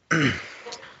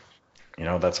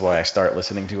 That's why I start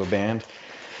listening to a band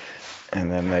and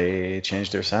then they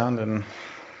change their sound and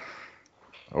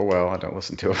oh well, I don't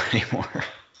listen to them anymore.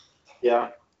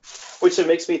 Yeah. Which it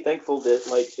makes me thankful that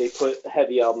like they put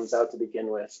heavy albums out to begin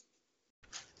with.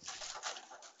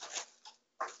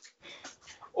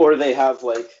 Or they have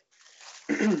like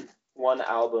one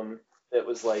album that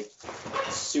was like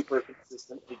super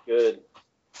consistently good.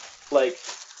 Like,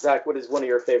 Zach, what is one of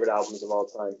your favorite albums of all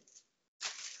time?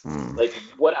 Like,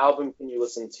 what album can you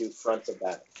listen to front to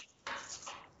back?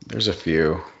 There's a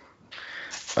few.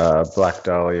 Black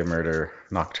Dahlia Murder,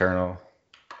 Nocturnal.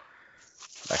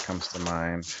 That comes to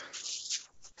mind.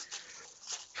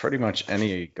 Pretty much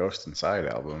any Ghost Inside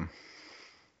album.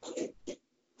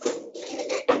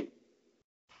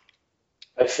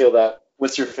 I feel that.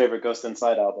 What's your favorite Ghost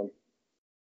Inside album?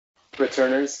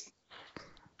 Returners?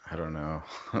 I don't know.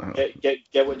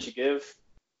 Get What You Give?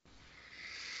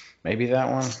 Maybe that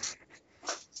one?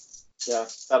 Yeah,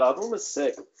 that album was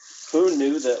sick. Who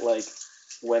knew that, like,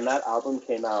 when that album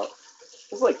came out,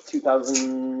 it was like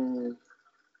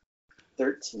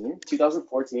 2013,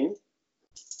 2014?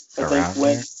 I think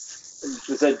when,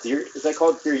 is that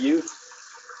called Dear Youth?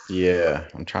 Yeah,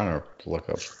 I'm trying to look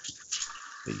up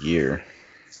the year.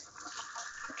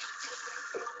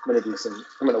 I'm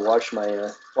gonna wash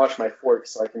my fork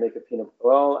so I can make a peanut.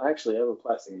 Well, actually, I have a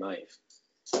plastic knife.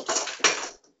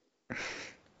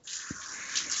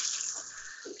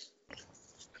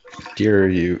 Dear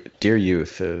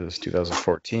Youth is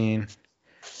 2014.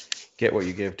 Get What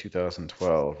You Give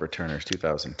 2012. Returners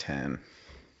 2010.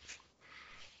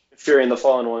 Fury and the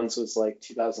Fallen Ones was like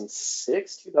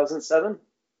 2006, 2007.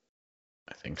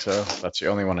 I think so. That's the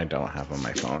only one I don't have on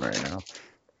my phone right now.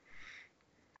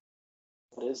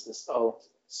 What is this? Oh,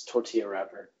 it's tortilla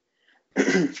wrapper.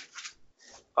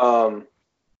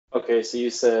 Okay, so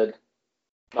you said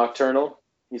Nocturnal.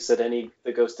 You said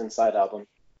the Ghost Inside album.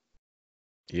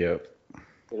 Yep. I'm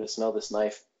gonna smell this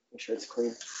knife. Make sure it's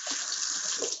clean.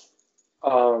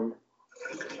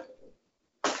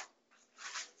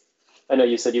 I know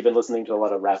you said you've been listening to a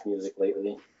lot of rap music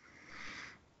lately.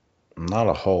 Not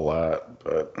a whole lot,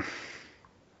 but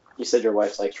You said your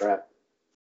wife likes rap.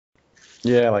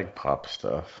 yeah, I like pop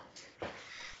stuff.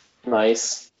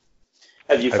 Nice.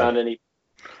 Have you I found any?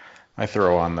 I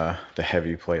throw on the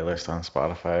heavy playlist on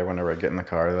Spotify whenever I get in the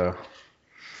car,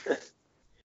 though.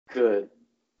 Good.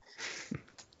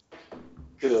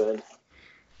 Good.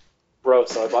 Bro,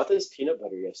 so I bought this peanut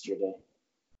butter yesterday.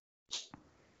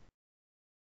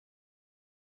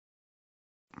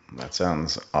 That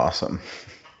sounds awesome.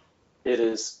 It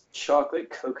is chocolate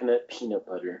coconut peanut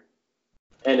butter.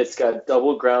 And it's got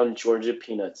double ground Georgia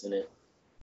peanuts in it.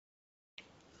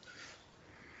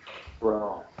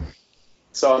 Bro.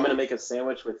 So I'm gonna make a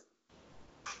sandwich with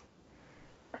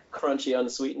crunchy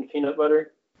unsweetened peanut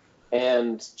butter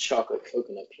and chocolate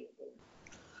coconut peanut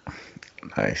butter.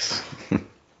 Nice.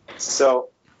 So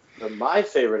my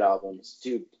favorite albums,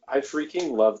 dude, I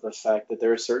freaking love the fact that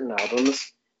there are certain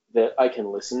albums that I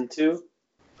can listen to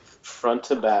front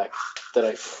to back that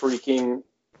I freaking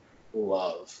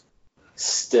love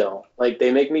still. Like,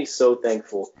 they make me so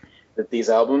thankful that these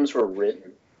albums were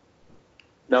written.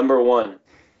 Number one,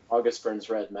 August Burns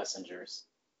Red, Messengers.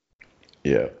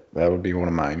 Yeah, that would be one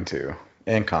of mine too.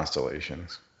 And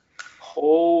Constellations.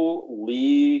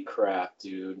 Holy crap,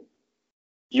 dude.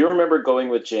 You remember going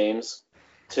with James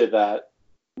to that?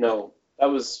 No, that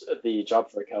was the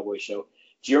Job for a Cowboy show.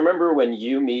 Do you remember when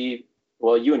you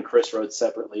and Chris rode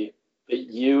separately, but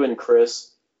you and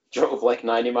Chris drove like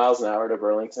 90 miles an hour to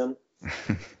Burlington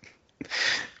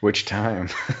Which time?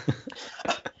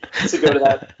 to go to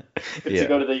that Yeah. to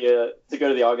go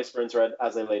to the August Burns Red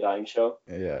As I Lay Dying show?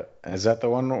 Yeah. Is that the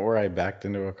one where I backed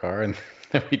into a car and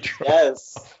then we drove?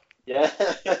 Yes.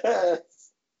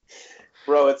 Yes.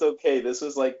 Bro, it's okay. This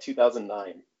was like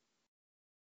 2009.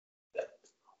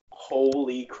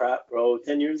 Holy crap, bro.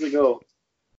 10 years ago.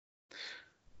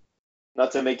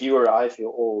 Not to make you or I feel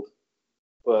old,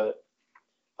 but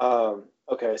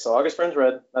okay, so August Burns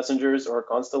Red, Messengers or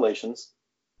Constellations.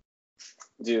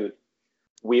 Dude,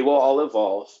 We Will All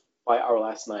Evolve by Our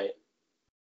Last Night.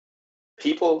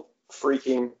 People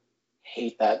freaking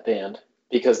hate that band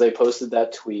because they posted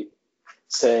that tweet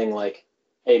saying like,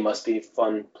 hey, must be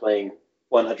fun playing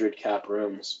 100 cap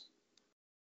rooms.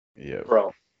 Yep.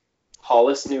 Bro,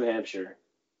 Hollis, New Hampshire,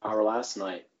 Our Last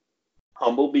Night,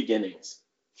 Humble Beginnings.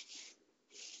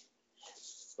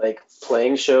 Like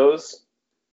playing shows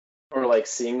or like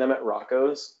seeing them at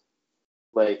Rocco's,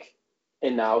 like,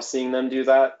 and now seeing them do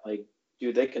that, like,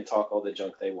 dude, they can talk all the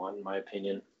junk they want, in my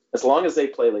opinion, as long as they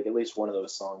play like at least one of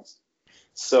those songs.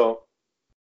 So,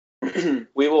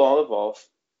 We Will All Evolve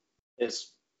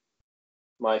is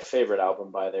my favorite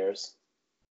album by theirs.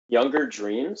 Younger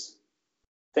Dreams,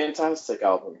 fantastic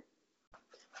album.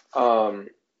 I'm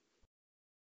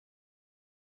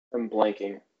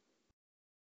blanking.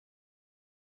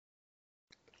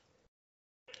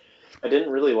 I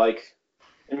didn't really like.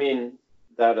 I mean,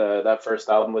 that first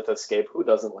album with Escape. Who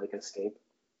doesn't like Escape?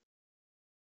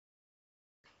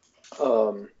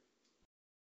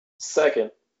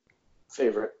 Second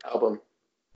favorite album.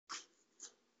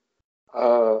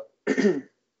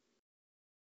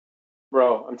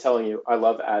 Bro, I'm telling you, I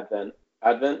love Advent.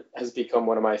 Advent has become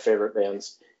one of my favorite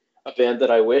bands. A band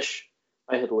that I wish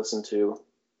I had listened to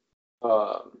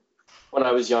when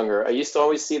I was younger. I used to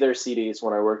always see their CDs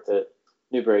when I worked at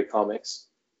Newberry Comics,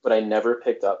 but I never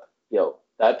picked up. Yo,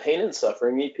 that Pain and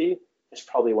Suffering EP is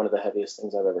probably one of the heaviest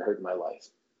things I've ever heard in my life.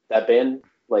 That band,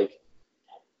 like,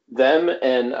 them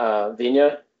and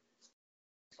Vina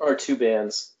are two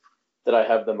bands that I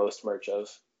have the most merch of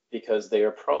because they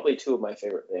are probably two of my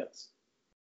favorite bands.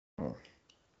 Oh.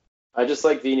 I just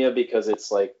like Vina because it's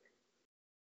like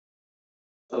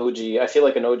OG. I feel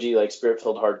like an OG, like,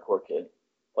 spirit-filled hardcore kid.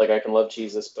 Like, I can love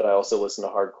Jesus, but I also listen to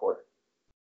hardcore.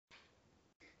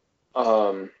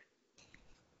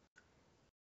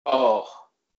 Oh,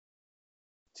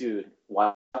 dude,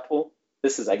 Apple.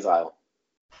 This is Exile.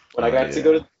 When I got to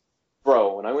go to,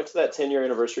 bro, when I went to that 10-year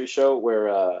anniversary show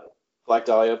where Black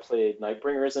Dahlia played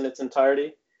Nightbringers in its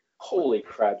entirety, holy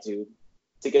crap, dude!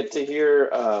 To get to hear,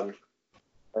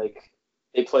 like,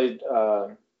 they played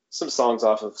some songs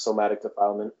off of Somatic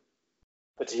Defilement,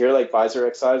 but to hear like Visor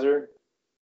Exciser,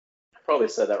 I probably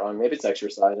said that wrong. Maybe it's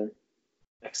Exorciser.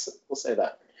 We'll say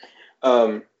that.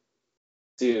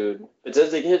 Dude, but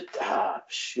does it get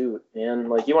shoot, man?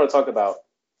 Like, you want to talk about?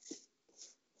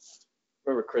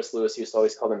 Remember Chris Lewis used to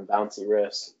always call them bouncy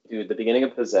riffs. Dude, the beginning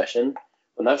of Possession,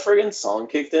 when that friggin' song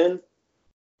kicked in,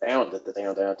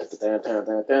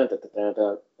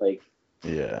 like,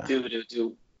 Yeah. dude,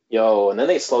 yo, and then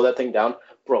they slow that thing down.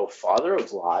 Bro, Father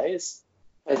of Lies.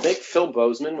 I think Phil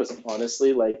Bozeman was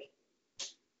honestly like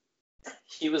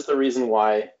he was the reason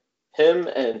why him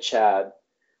and Chad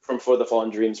from For the Fallen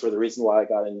Dreams were the reason why I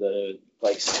got into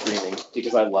like screaming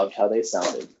because I loved how they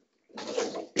sounded.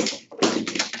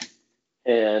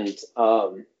 And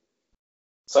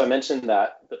so I mentioned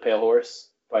that The Pale Horse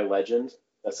by Legend.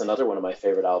 That's another one of my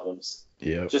favorite albums.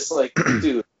 Yep. Just like,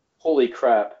 dude, holy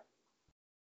crap.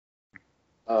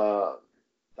 That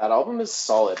album is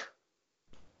solid.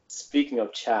 Speaking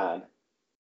of Chad,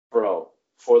 bro,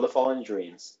 For the Fallen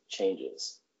Dreams,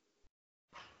 Changes.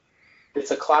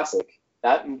 It's a classic.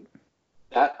 That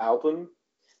album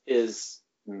is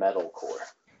metalcore.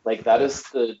 Like, that is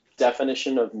the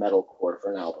definition of metalcore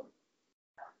for an album.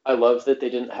 I love that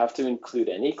they didn't have to include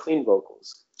any clean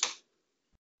vocals.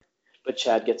 But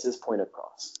Chad gets his point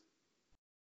across.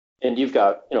 And you've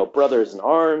got, Brothers in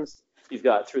Arms. You've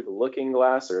got Through the Looking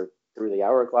Glass or Through the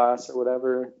Hourglass or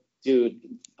whatever. Dude,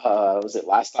 was it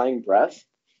Last Dying Breath?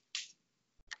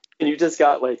 And you just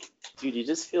got like, dude, you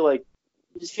just feel alive.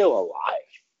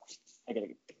 I gotta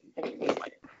get my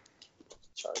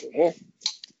charger here.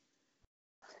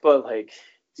 But like,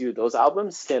 dude, those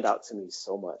albums stand out to me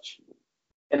so much.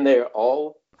 And they're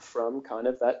all from kind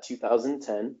of that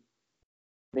 2010,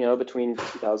 between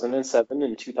 2007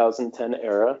 and 2010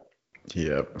 era.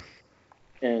 Yep.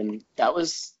 And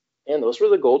those were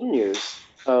the golden years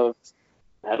of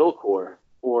metalcore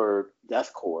or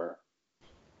deathcore.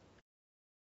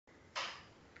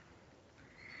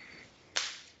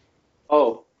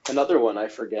 Oh, another one I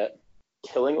forget.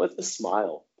 Killing with a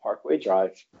Smile, Parkway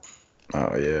Drive.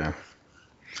 Oh, yeah.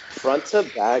 Front to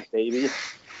back, baby.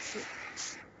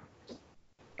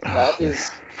 That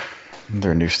is...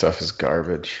 Their new stuff is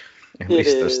garbage. At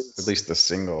least the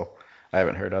single. I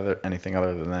haven't heard anything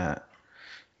other than that.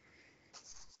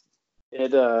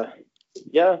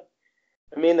 Yeah.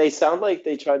 I mean, they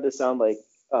tried to sound like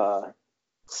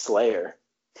Slayer.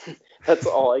 That's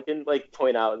all I can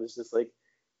point out. It's just like,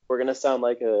 we're gonna sound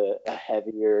like a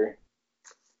heavier,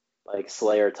 like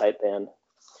Slayer type band.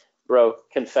 Bro,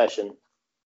 confession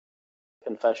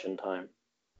time.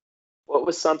 What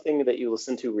was something that you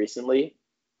listened to recently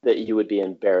that you would be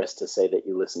embarrassed to say that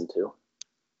you listened to?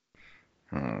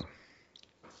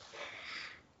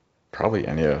 Probably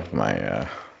any of my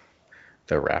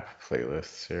the rap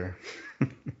playlists here.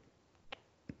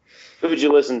 Who would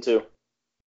you listen to?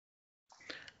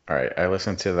 All right, I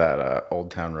listen to that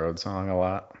Old Town Road song a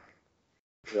lot.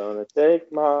 Gonna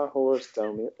take my horse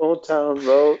down the Old Town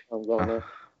Road. I'm gonna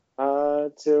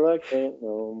ride till I can't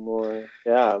no more.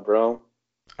 Yeah, bro.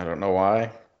 I don't know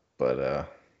why, but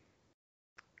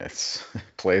it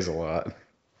plays a lot.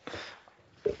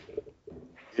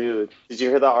 Dude, did you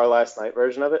hear the Our Last Night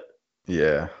version of it?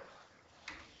 Yeah,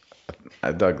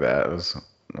 I dug that. It was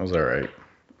all right.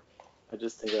 I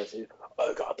just think that's it.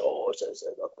 I got the horses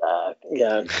in the back.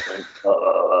 Yeah.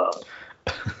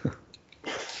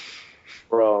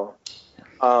 Bro.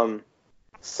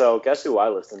 So guess who I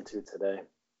listened to today?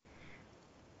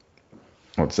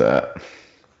 What's that?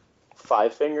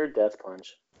 Five Finger Death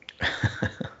Punch.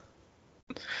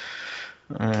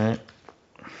 All right.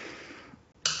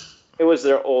 It was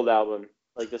their old album.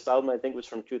 Like, this album, I think, was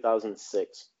from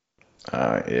 2006.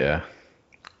 Yeah.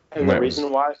 And the reason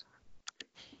why?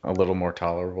 A little more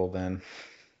tolerable then.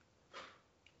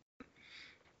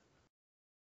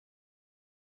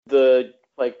 Dude,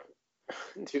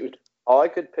 all I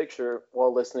could picture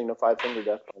while listening to Five Finger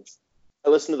Death Punch, I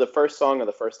listened to the first song of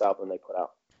the first album they put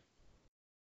out.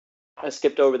 I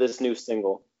skipped over this new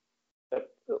single.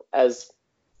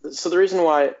 So the reason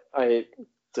why I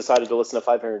decided to listen to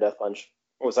Five Finger Death Punch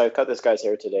was I cut this guy's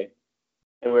hair today,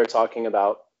 and we were talking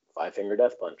about Five Finger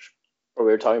Death Punch, or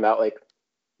we were talking about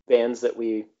bands that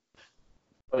we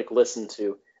listened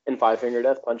to, and Five Finger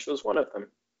Death Punch was one of them,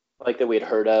 that we had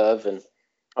heard of, and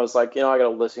I was like, I gotta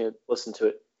listen to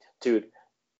it, dude.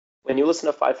 When you listen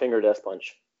to Five Finger Death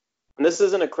Punch, and this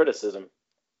isn't a criticism,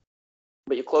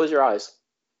 but you close your eyes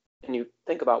and you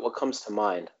think about what comes to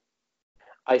mind.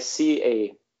 I see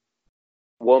a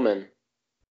woman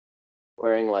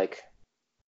wearing a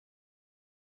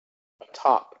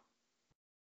top,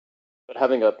 but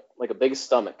having a big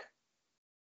stomach,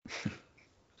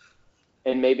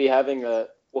 and maybe having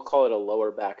we'll call it a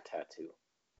lower back tattoo,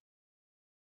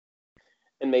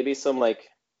 and maybe some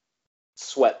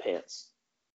sweatpants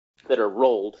that are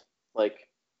rolled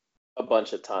a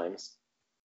bunch of times,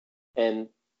 and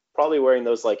probably wearing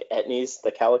those etnies,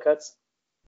 the calicuts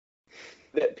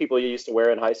that people used to wear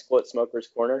in high school at Smoker's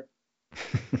Corner.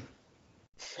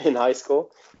 In high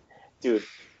school, dude,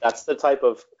 that's the type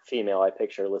of female I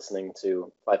picture listening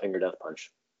to Five Finger Death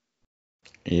Punch.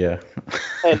 Yeah.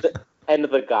 and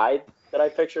the guy that I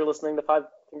picture listening to Five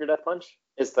Finger Death Punch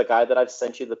is the guy that I've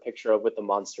sent you the picture of with the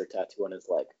monster tattoo on his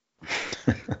leg.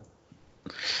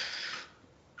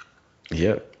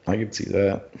 Yep, I can see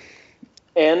that.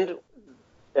 And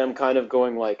them kind of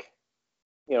going like,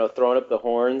 throwing up the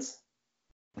horns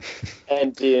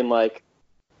and being like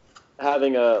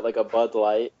having a Bud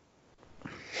Light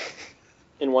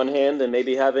in one hand and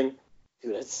maybe having,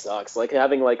 dude, it sucks. Like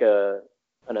having like an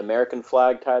American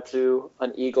flag tattoo,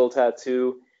 an eagle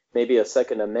tattoo, maybe a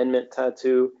Second Amendment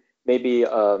tattoo, maybe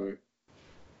the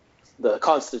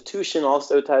Constitution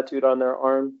also tattooed on their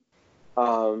arm.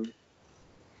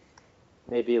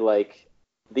 Maybe like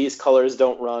these colors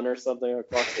don't run or something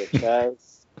across their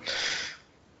chest.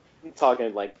 I'm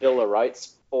talking like Bill of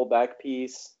Rights fullback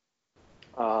piece.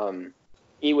 Iwo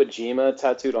Jima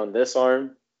tattooed on this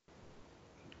arm.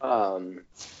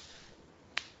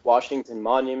 Washington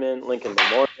Monument, Lincoln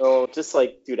Memorial, just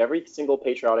like, dude, every single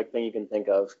patriotic thing you can think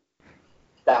of.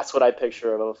 That's what I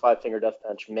picture of a Five Finger Death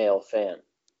Punch male fan.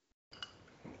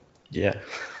 Yeah.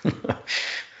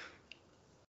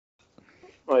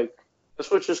 Like,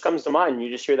 that's what just comes to mind. You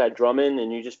just hear that drumming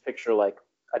and you just picture, like,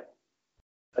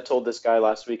 I told this guy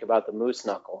last week about the moose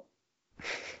knuckle.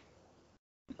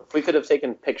 If we could have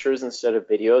taken pictures instead of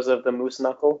videos of the moose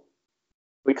knuckle,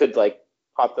 we could, like,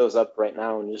 pop those up right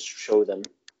now and just show them.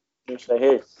 Just say,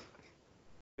 hey,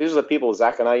 these are the people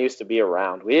Zach and I used to be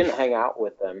around. We didn't hang out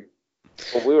with them,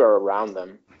 but we were around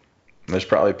them. There's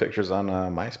probably pictures on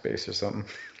MySpace or something.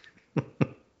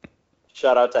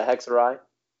 Shout out to Hexerai.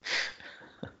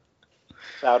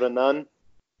 Shout out to None.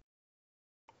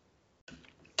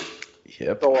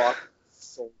 Yep.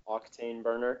 Soul Octane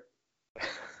Burner.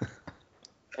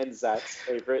 And Zach's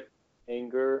favorite,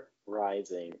 Anger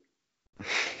Rising.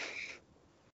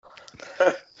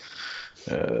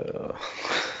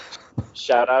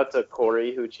 Shout out to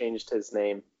Corey who changed his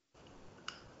name.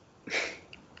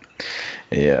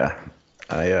 Yeah,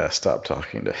 I stopped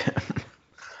talking to him.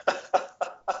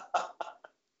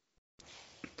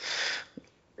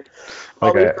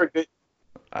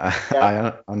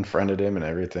 I unfriended him and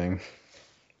everything.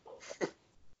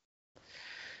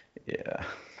 Yeah.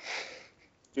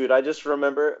 Dude, I just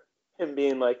remember him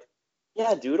being like,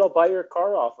 yeah, dude, I'll buy your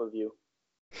car off of you.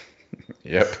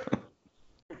 Yep.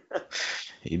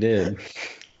 He did.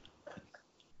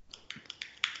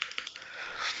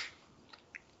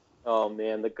 Oh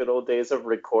man, the good old days of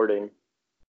recording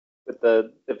with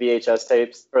the VHS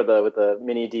tapes or with the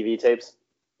mini DV tapes.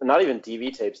 Not even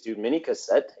DV tapes, dude, mini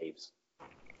cassette tapes.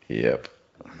 Yep.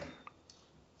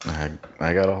 I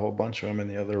got a whole bunch of them in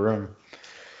the other room.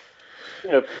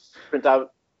 Print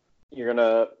out. You're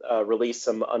gonna release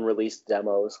some unreleased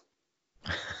demos.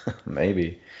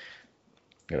 Maybe.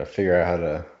 Gotta figure out how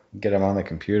to get them on the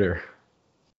computer.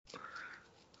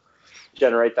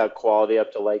 Generate that quality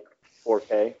up to like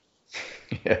 4K.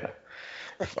 Yeah.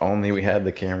 If only we had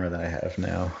the camera that I have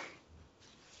now.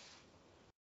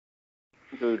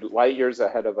 Dude, light years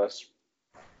ahead of us.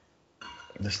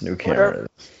 This new camera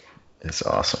is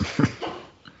awesome.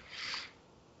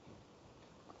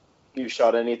 You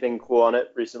shot anything cool on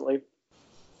it recently?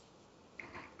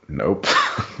 Nope.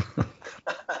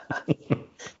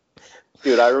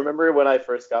 Dude, I remember when I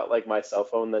first got like my cell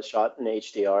phone that shot in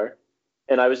HDR,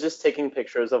 and I was just taking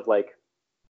pictures of like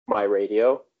my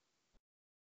radio,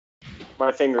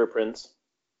 my fingerprints,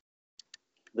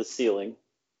 the ceiling,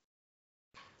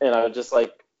 and I was just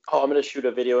like, oh, I'm gonna shoot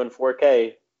a video in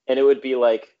 4K, and it would be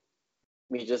like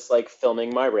me just like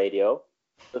filming my radio,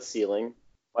 the ceiling,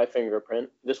 my fingerprint,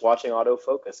 just watching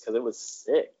autofocus because it was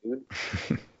sick, dude.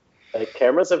 Like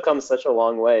cameras have come such a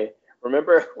long way.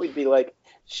 Remember, we'd be like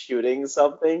shooting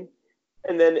something,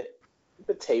 and then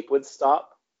the tape would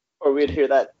stop, or we'd hear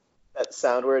that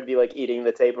sound where it'd be like eating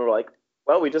the tape, and we're like,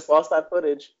 well, we just lost that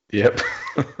footage. Yep.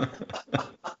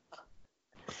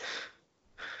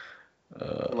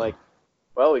 I'm like,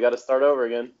 well, we got to start over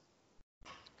again.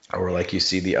 Or like you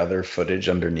see the other footage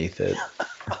underneath it.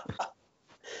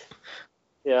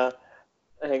 Yeah.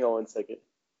 Hang on one second.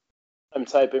 I'm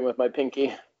typing with my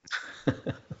pinky.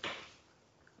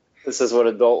 This is what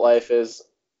adult life is.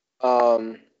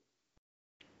 Thank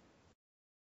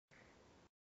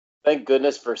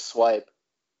goodness for Swipe.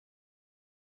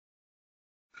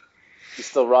 You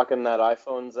still rocking that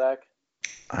iPhone, Zach?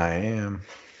 I am.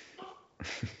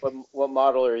 What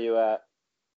model are you at?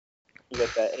 You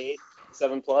got that 8,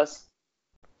 7 Plus?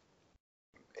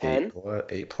 10?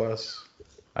 8 plus?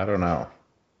 I don't know.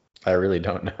 I really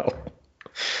don't know.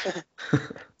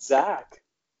 Zach,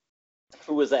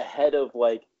 who was ahead of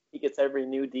like, he gets every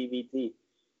new DVD.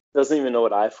 Doesn't even know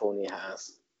what iPhone he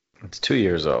has. It's 2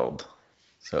 years old.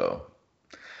 So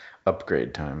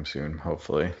upgrade time soon,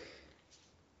 hopefully.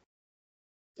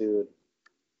 Dude,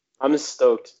 I'm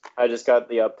stoked. I just got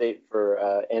the update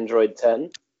for Android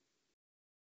 10.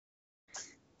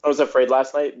 I was afraid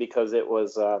last night because it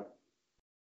was doing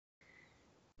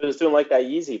like that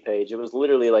Yeezy page. It was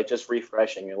literally like just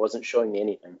refreshing. It wasn't showing me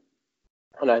anything.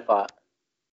 And I thought,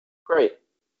 great.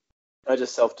 I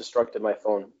just self-destructed my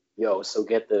phone. Yo, so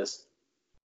get this.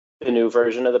 The new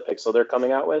version of the Pixel they're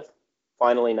coming out with,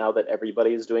 finally, now that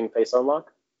everybody is doing Face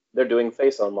Unlock, they're doing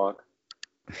Face Unlock.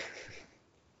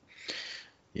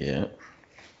 Yeah.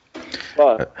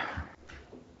 But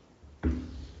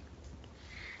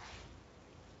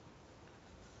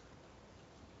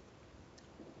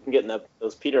I'm getting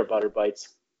those peanut butter bites.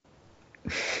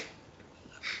 You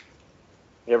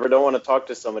ever don't want to talk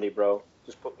to somebody, bro?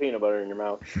 Just put peanut butter in your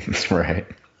mouth. That's right.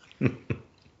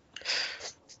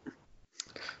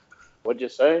 What'd you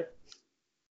say?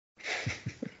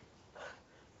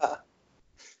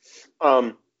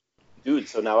 Dude,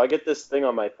 so now I get this thing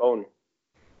on my phone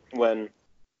when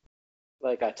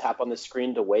like I tap on the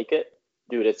screen to wake it.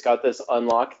 Dude, it's got this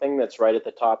unlock thing that's right at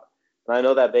the top. And I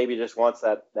know that baby just wants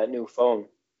that new phone.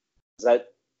 Is that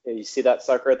you see that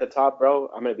sucker at the top, bro?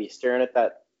 I'm gonna be staring at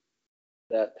that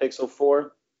Pixel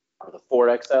 4 or the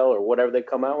 4 XL or whatever they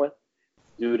come out with.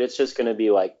 Dude, it's just gonna be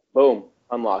like boom,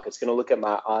 unlock. It's gonna look at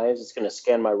my eyes, it's gonna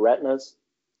scan my retinas.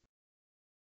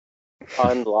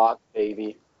 Unlock,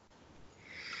 baby.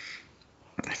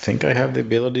 I think I have the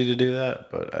ability to do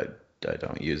that, but I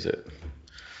don't use it.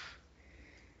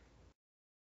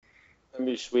 That'd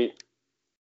be sweet.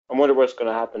 I wonder what's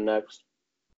gonna happen next.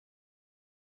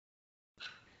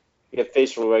 You get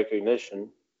facial recognition,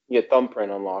 you get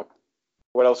thumbprint unlock.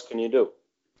 What else can you do?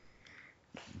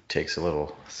 Takes a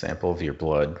little sample of your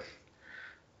blood.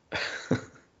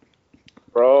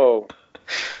 Bro,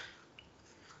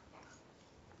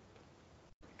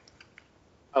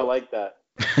 I like that.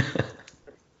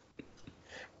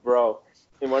 Bro,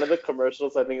 in one of the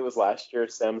commercials, I think it was last year,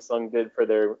 Samsung did for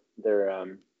their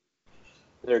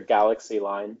Galaxy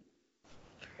line.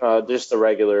 Just the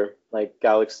regular, like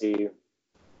Galaxy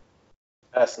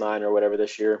S9 or whatever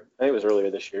this year. I think it was earlier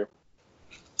this year.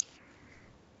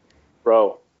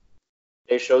 Bro,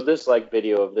 they showed this like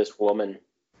video of this woman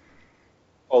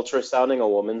ultrasounding a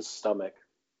woman's stomach.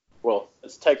 Well,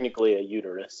 it's technically a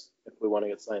uterus if we want to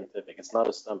get scientific. It's not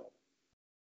a stomach.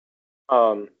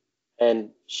 Um, and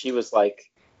she was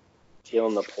like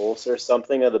feeling the pulse or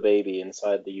something of the baby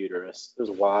inside the uterus. It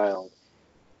was wild.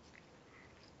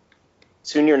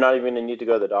 Soon you're not even gonna need to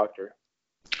go to the doctor.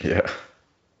 Yeah.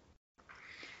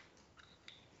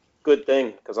 Good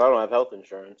thing, because I don't have health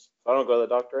insurance. I don't go to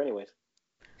the doctor anyways.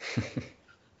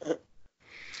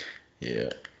 Yeah.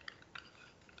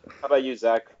 How about you,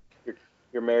 Zach?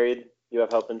 You're married. You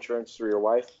have health insurance through your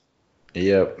wife.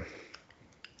 Yep.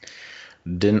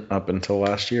 Didn't up until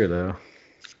last year though.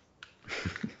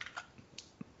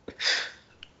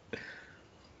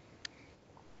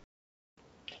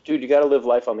 Dude, you got to live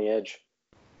life on the edge.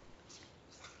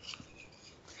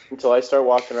 Until I start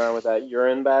walking around with that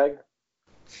urine bag,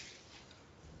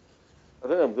 I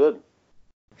think I'm good.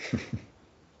 I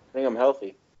think I'm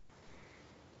healthy.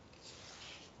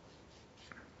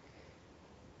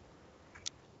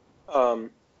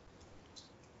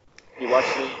 You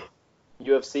watched any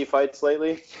UFC fights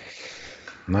lately?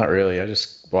 Not really. I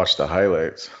just watched the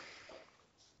highlights.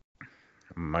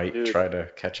 Might Dude. try to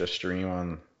catch a stream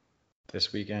on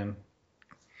this weekend.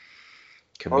 Oh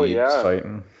Khabib's yeah.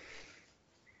 fighting.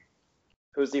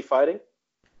 Who's he fighting?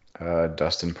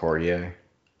 Dustin Poirier.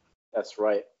 That's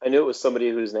right. I knew it was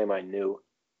somebody whose name I knew.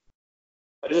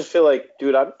 I just feel like,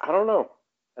 dude, I don't know.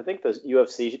 I think the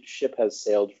UFC ship has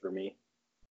sailed for me.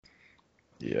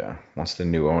 Yeah. Once the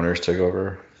new owners took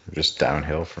over, just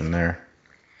downhill from there.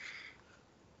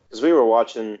 Because we were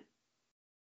watching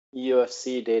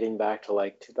UFC dating back to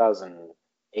like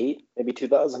 2008, maybe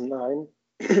 2009.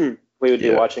 We would be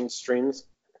Yeah. watching streams.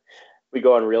 We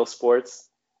go on Real Sports,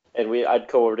 and I'd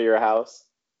go over to your house,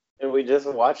 and we just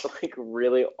watch like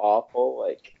really awful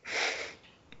like.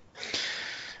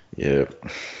 Yep.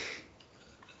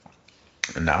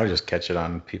 And now I just catch it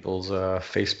on people's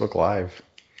Facebook Live.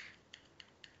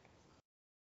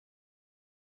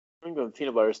 I'm going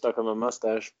peanut butter stuck on my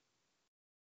mustache.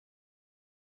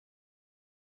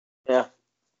 Yeah,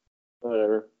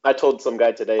 whatever. I told some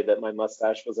guy today that my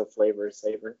mustache was a flavor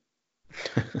saver,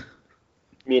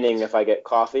 meaning if I get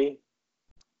coffee,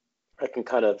 I can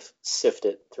kind of sift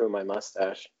it through my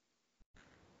mustache.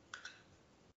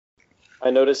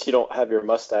 I notice you don't have your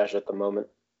mustache at the moment.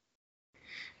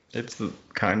 It's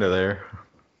kind of there.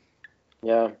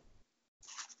 Yeah,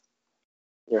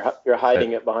 you're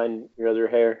hiding it behind your other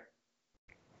hair.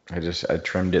 I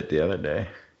trimmed it the other day.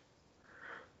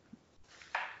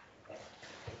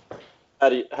 How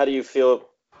do you feel?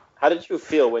 How did you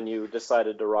feel when you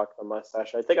decided to rock the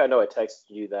mustache? I think I know I texted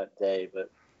you that day, but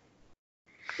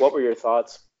what were your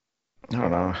thoughts? I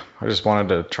don't know. I just wanted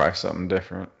to try something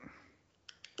different.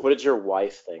 What did your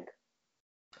wife think?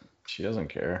 She doesn't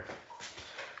care.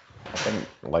 I think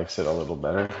likes it a little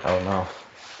better. I don't know.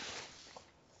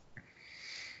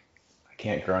 I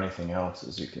can't grow anything else,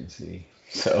 as you can see.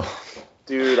 So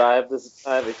Dude, I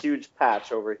have a huge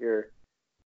patch over here.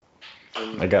 I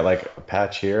And got like a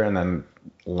patch here and then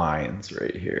lines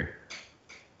right here.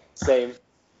 same.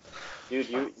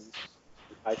 Dude,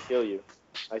 I feel you.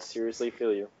 I seriously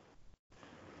feel you.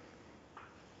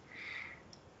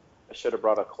 I should have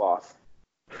brought a cloth.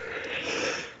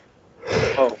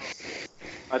 Oh,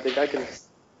 I think I can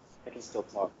still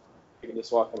talk. I can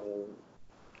just walk in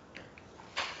and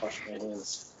wash my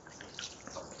hands.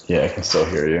 Yeah, I can still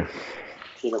hear you.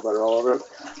 Peanut butter all over him.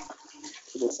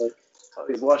 It looks like, oh,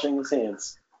 he's washing his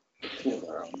hands. Peanut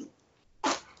butter on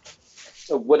him.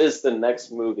 So what is the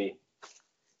next movie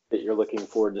that you're looking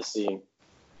forward to seeing?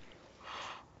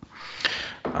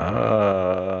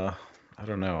 I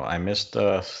don't know. I missed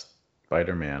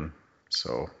Spider-Man,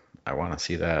 so I want to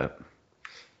see that.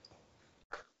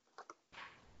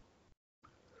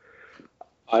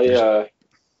 I There's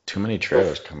too many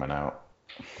trailers coming out.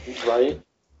 right.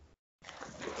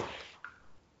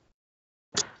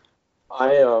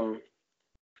 I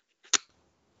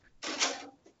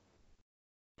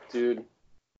dude,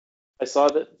 I saw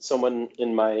that someone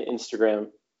in my Instagram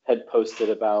had posted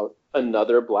about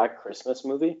another Black Christmas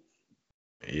movie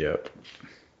Yep.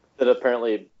 that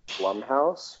apparently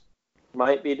Blumhouse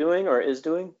might be doing or is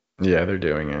doing. Yeah, they're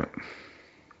doing it.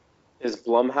 Is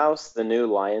Blumhouse the new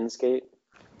Lionsgate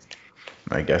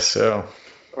I guess so.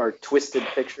 or Twisted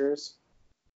Pictures?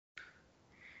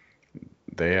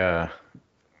 They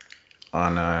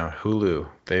on Hulu,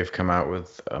 they've come out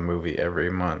with a movie every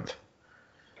month.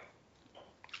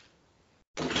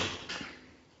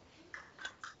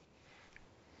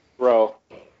 Bro,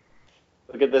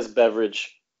 look at this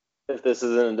beverage. If this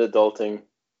isn't adulting,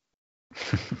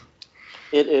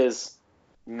 it is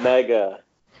mega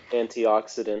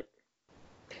antioxidant.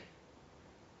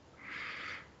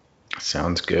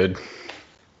 Sounds good.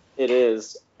 It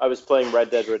is. I was playing Red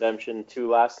Dead Redemption 2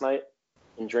 last night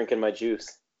and drinking my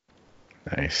juice.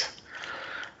 Nice.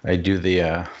 I do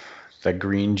the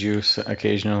green juice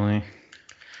occasionally.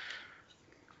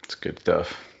 It's good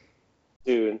stuff.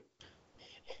 Dude,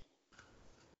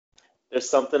 there's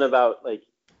something about like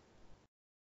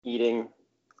eating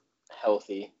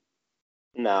healthy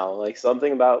now. Like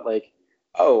something about like,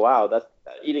 oh wow,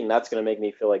 eating that's gonna make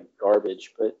me feel like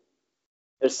garbage. But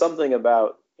there's something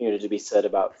about to be said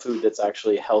about food that's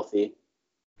actually healthy.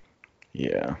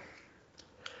 Yeah.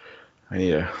 I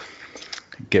need to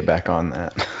get back on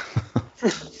that.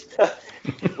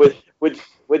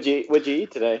 Would you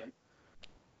eat today?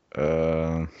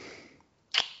 Uh,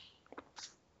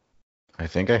 I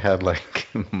think I had like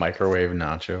microwave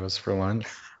nachos for lunch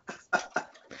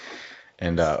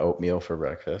and oatmeal for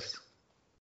breakfast.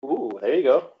 Ooh, there you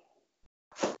go.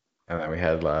 And then we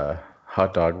had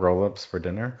hot dog roll-ups for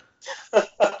dinner.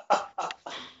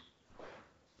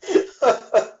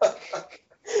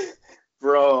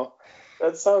 Bro,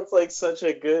 that sounds like such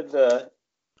a good,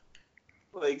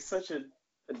 like such a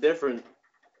different,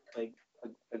 like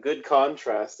a good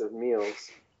contrast of meals.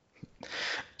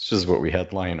 It's just what we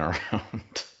had lying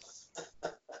around.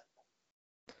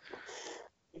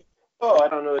 Oh, I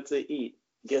don't know what to eat.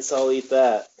 Guess I'll eat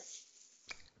that.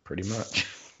 Pretty much.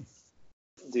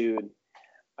 Dude,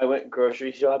 I went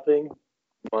grocery shopping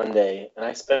Monday and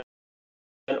I spent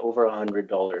over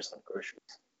 $100 on groceries.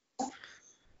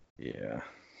 Yeah.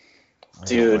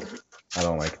 Dude, I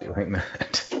don't like doing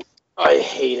that. I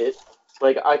hate it.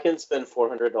 Like I can spend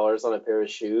 $400 on a pair of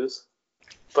shoes,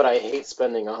 but I hate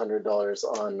spending $100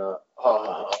 on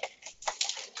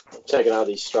checking out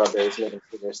these strawberries, making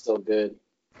sure they're still good.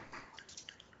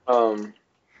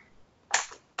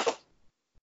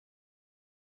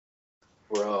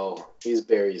 Bro, these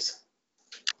berries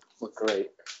look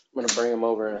great. I'm gonna bring them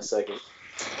over in a second.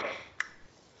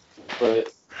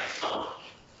 But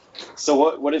so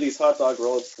what do these hot dog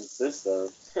rolls consist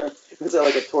of? Is it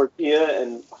like a tortilla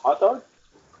and hot dog?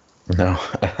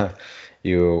 No.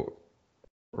 You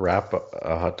wrap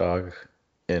a hot dog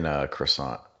in a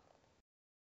croissant.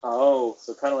 Oh,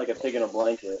 so kind of like a pig in a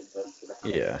blanket, but for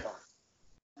the Yeah.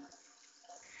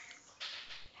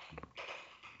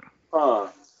 Huh.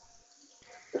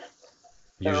 That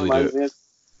Usually do reminds it. me of,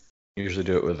 Usually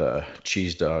do it with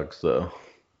cheese dogs though.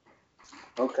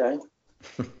 okay.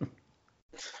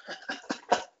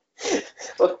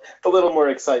 A little more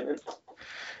excitement.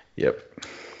 Yep.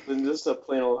 than just a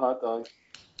plain old hot dog.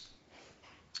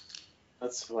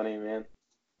 That's funny, man.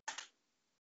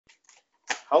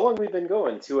 How long we been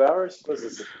going? 2 hours? What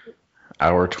is this?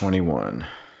 Hour 21.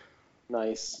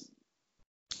 Nice.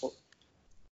 Well,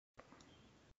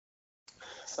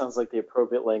 sounds like the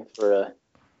appropriate length for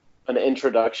an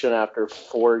introduction after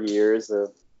 4 years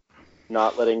of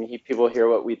not letting people hear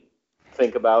what we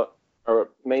think about, or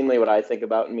mainly what I think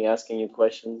about, and me asking you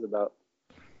questions about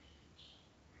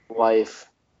life.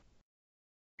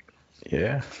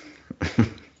 Yeah.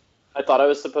 I thought I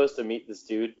was supposed to meet this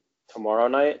dude tomorrow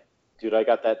night. Dude, I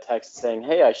got that text saying,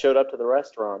 hey, I showed up to the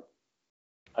restaurant.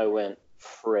 I went,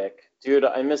 frick. Dude,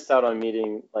 I missed out on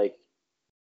meeting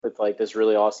with this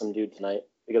really awesome dude tonight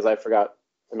because I forgot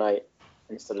tonight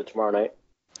instead of tomorrow night.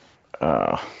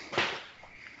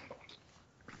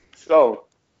 So,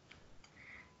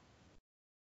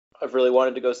 I've really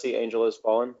wanted to go see Angel Has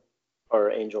Fallen,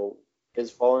 or Angel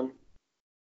Is Fallen.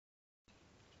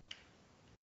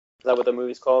 Is that what the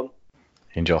movie's called?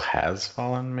 Angel Has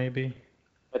Fallen, maybe?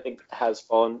 I think Has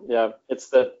Fallen. Yeah, it's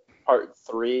the part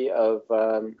 3 of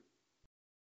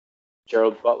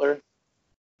Gerald Butler.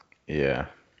 Yeah.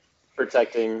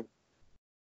 Protecting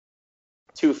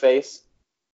Two-Face.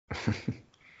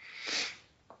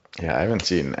 Yeah, I haven't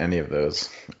seen any of those.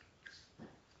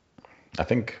 I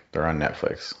think they're on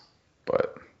Netflix,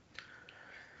 but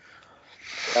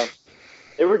Yeah,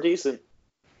 they were decent.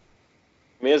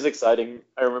 I mean, it was exciting.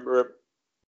 I remember,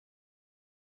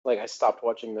 I stopped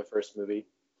watching the first movie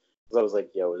because I was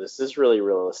like, yo, this is really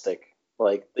realistic.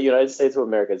 Like, the United States of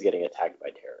America is getting attacked by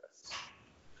terrorists.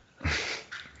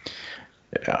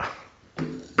 yeah.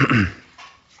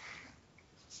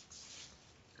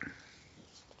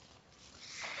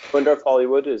 I wonder if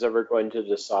Hollywood is ever going to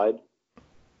decide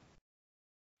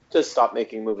to stop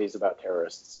making movies about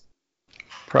terrorists.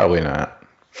 Probably not.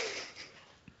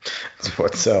 It's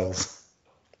what sells.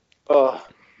 Oh,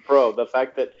 bro, the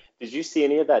fact that, did you see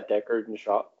any of that Deckard and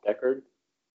Shaw,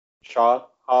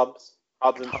 Hobbs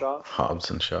and Shaw? Hobbs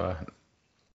and Shaw.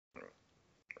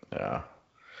 Yeah.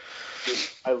 Dude,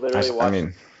 I literally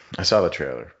watched. I saw the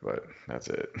trailer, but that's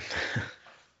it.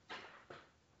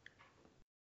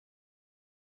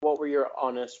 What were your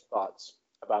honest thoughts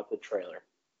about the trailer?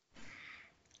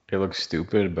 It looks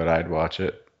stupid, but I'd watch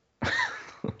it.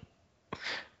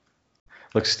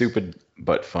 Looks stupid,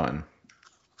 but fun.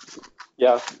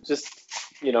 Yeah, just,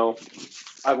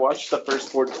 I watched the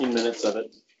first 14 minutes of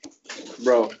it.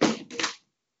 Bro,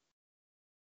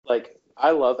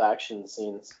 I love action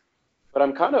scenes, but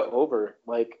I'm kind of over.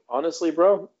 Honestly,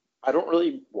 bro, I don't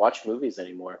really watch movies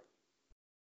anymore.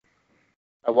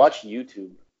 I watch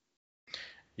YouTube.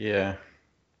 Yeah.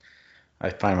 I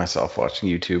find myself watching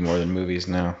YouTube more than movies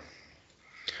now,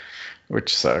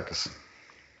 which sucks.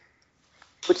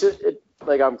 Which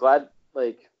I'm glad,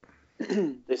 they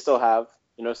still have,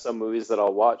 some movies that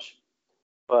I'll watch.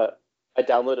 But I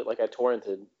downloaded, I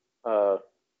torrented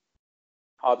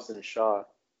Hobbs and Shaw.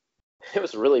 It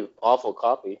was a really awful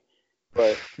copy.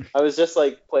 But I was just,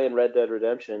 playing Red Dead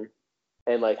Redemption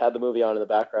and, had the movie on in the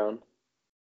background.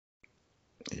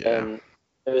 Yeah. And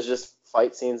it was just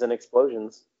fight scenes and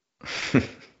explosions.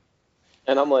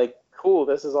 And I'm like, cool,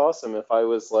 this is awesome. If I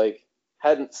was,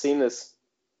 hadn't seen this,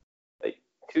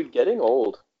 dude, getting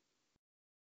old.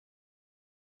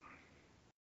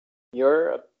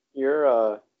 Your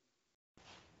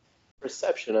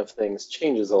perception of things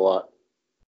changes a lot.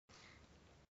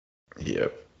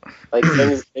 Yep.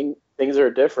 Things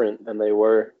are different than they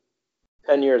were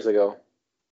 10 years ago.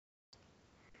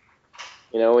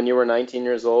 When you were 19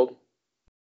 years old,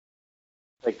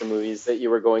 the movies that you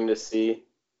were going to see,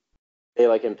 they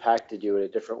impacted you in a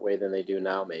different way than they do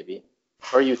now, maybe.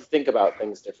 Or you think about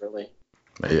things differently.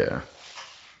 Yeah.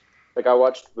 I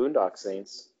watched Boondock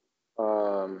Saints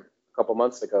a couple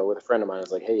months ago with a friend of mine. I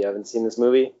was like, hey, you haven't seen this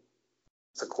movie?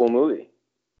 It's a cool movie.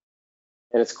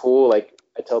 And it's cool, I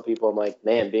tell people, I'm like,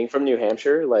 man, being from New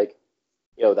Hampshire,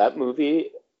 that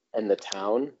movie and the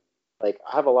town, I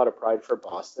have a lot of pride for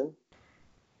Boston.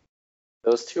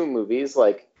 Those two movies,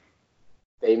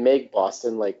 they make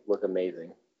Boston, look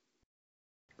amazing.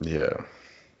 Yeah.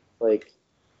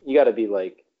 You gotta be,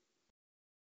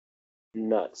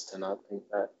 nuts to not think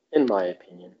that, in my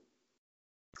opinion.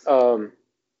 I'm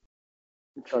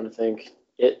trying to think.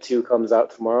 It 2 comes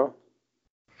out tomorrow.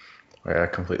 I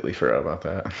completely forgot about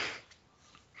that.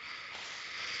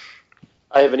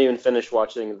 I haven't even finished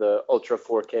watching the Ultra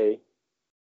 4K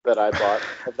that I bought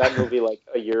of that movie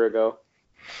a year ago.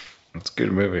 It's a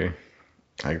good movie.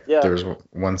 Yeah. There was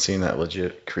one scene that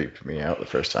legit creeped me out the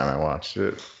first time I watched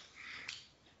it.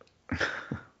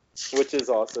 Which is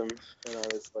awesome. And I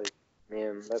was like,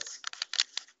 man,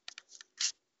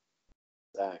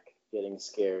 Zach getting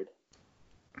scared.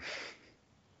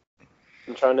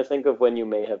 I'm trying to think of when you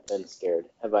may have been scared.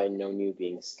 Have I known you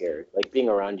being scared? Like being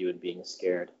around you and being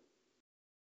scared.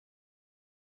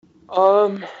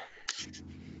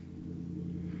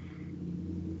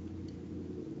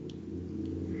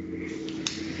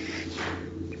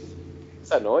 What's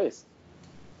that noise?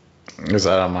 Is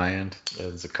that on my end?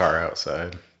 There's a car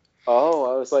outside.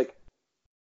 Oh, I was like,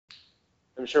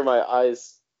 I'm sure my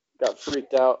eyes got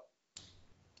freaked out.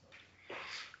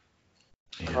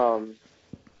 Yeah.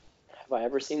 Have I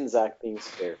ever seen Zach being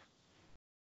scared?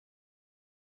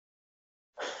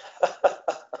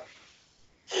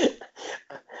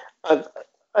 I'm,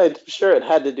 I'm sure it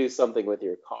had to do something with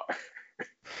your car.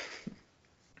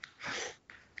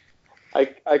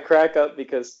 I crack up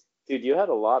because, dude, you had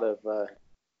a lot of.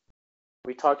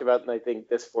 We talked about, I think,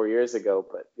 this 4 years ago,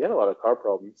 but you had a lot of car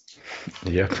problems.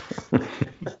 Yep.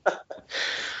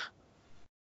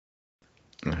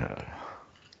 Uh,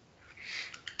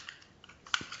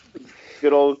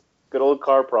 Good old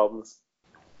car problems.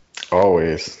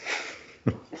 Always.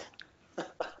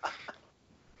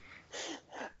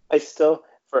 I still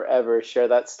forever share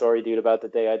that story, dude, about the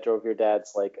day I drove your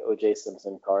dad's like O.J.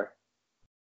 Simpson car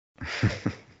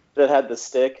that had the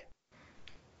stick,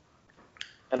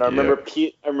 and I remember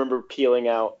Yep. I remember peeling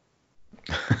out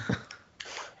because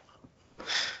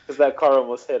that car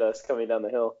almost hit us coming down the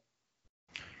hill.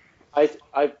 I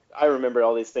remember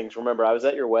all these things. Remember, I was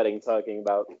at your wedding talking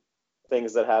about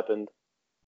things that happened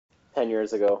 10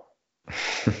 years ago,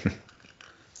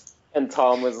 and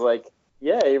Tom was like,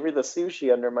 "Yeah, Avery, the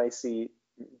sushi under my seat."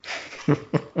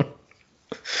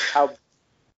 How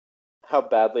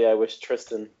badly I wish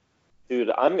Tristan,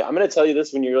 dude. I'm gonna tell you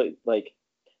this when you're like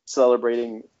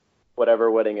celebrating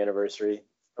whatever wedding anniversary.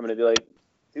 I'm gonna be like,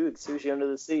 dude, sushi under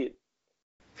the seat.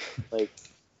 Like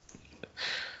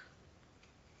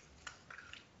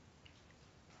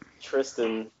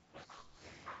Tristan.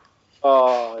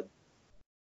 Oh,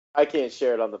 I can't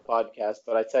share it on the podcast,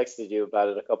 but I texted you about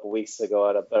it a couple weeks ago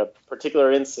about a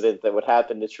particular incident that would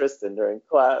happen to Tristan during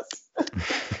class.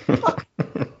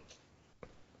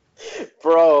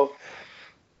 Bro,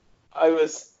 I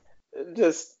was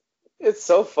just, it's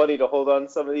so funny to hold on to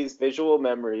some of these visual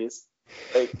memories,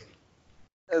 like,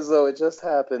 as though it just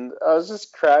happened. I was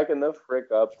just cracking the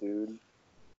frick up, dude.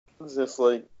 It was just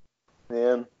like,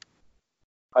 man,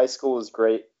 high school was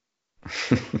great.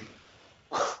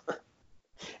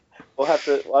 We'll have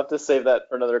to save that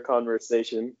for another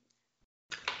conversation.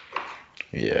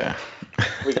 Yeah.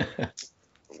 We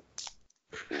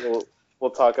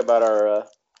we'll talk about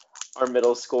our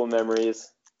middle school memories.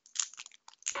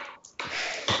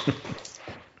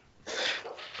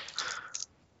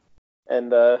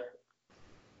 And I'm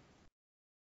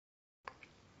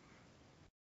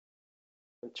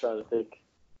trying to think.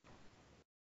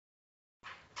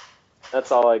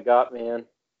 That's all I got, man.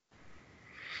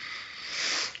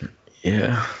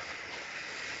 Yeah.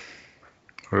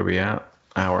 Where are we at?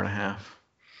 Hour and a half.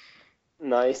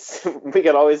 Nice. We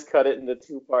could always cut it into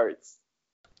two parts.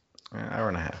 Yeah, hour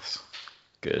and a half.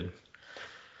 Good.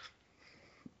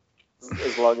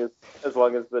 As long as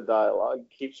the dialogue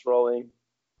keeps rolling.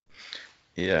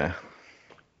 Yeah.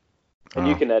 And Oh.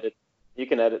 you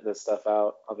can edit this stuff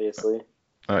out, obviously.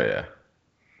 Oh yeah.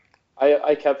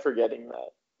 I kept forgetting that.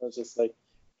 I was just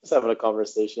having a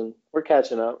conversation. We're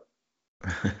catching up.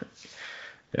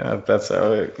 Yeah, that's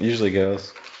how it usually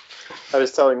goes. I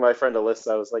was telling my friend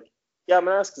Alyssa, I was like, yeah, I'm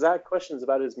gonna ask Zach questions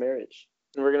about his marriage.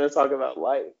 And we're gonna talk about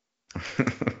life.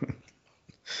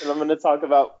 And I'm gonna talk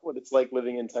about what it's like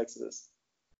living in Texas.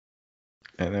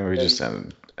 And then we And just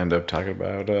end up talking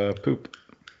about poop.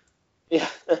 yeah,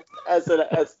 as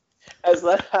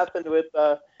that happened with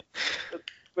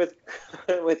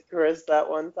with Chris that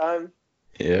one time.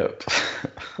 Yep.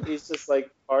 He's just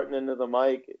like farting into the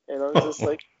mic, and I was just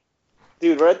like,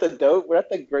 dude, we're at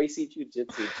the Gracie Jiu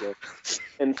Jitsu gym,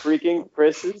 and freaking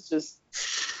Chris is just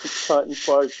cutting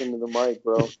farts into the mic,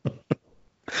 bro.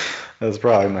 That's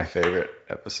probably my favorite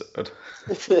episode.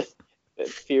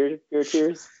 Fear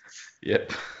tears.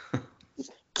 Yep.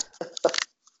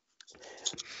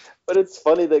 But it's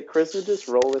funny that Chris would just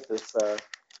roll with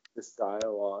this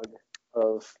dialogue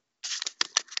of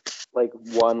like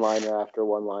one liner after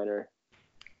one liner,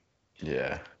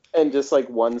 Yeah. and just like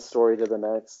one story to the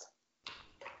next.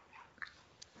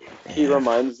 He Yeah.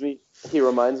 reminds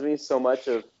me so much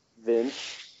of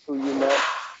Vince, who you met.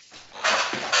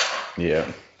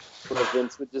 Yeah. Where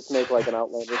Vince would just make like an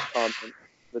outlandish comment,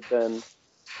 but then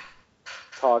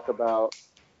talk about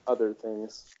other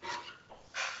things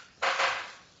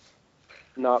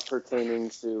not pertaining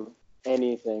to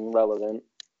anything relevant.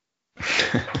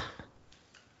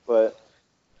 But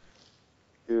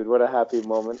Dude, what a happy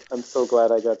moment. I'm so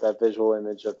glad I got that visual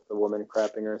image of the woman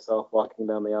crapping herself walking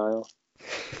down the aisle.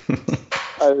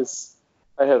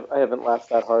 I haven't laughed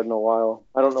that hard in a while.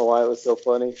 I don't know why it was so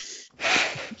funny.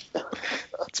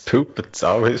 It's poop. It's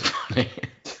always funny.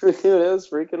 Dude, it was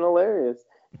freaking hilarious.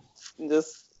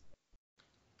 Just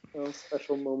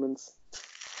special moments,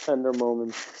 tender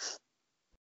moments.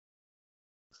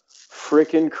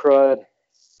 Freaking crud.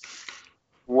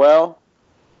 Well,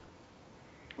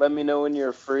 let me know when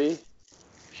you're free.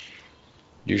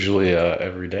 Usually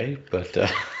every day, but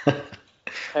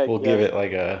we'll give it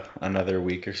like another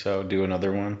week or so. Do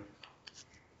another one.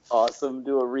 Awesome.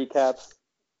 Do a recap.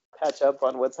 Catch up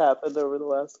on what's happened over the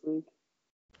last week.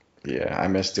 Yeah, I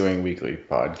miss doing weekly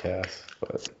podcasts,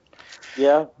 but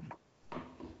yeah,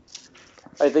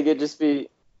 I think it'd just be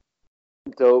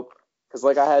dope because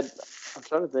I'm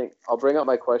trying to think. I'll bring up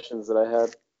my questions that I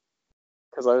had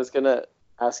because I was gonna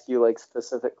ask you like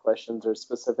specific questions or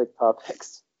specific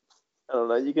topics. I don't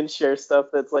know. You can share stuff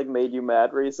that's like made you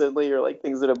mad recently or like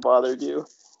things that have bothered you,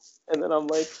 and then I'm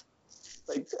like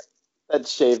that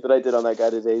shave that I did on that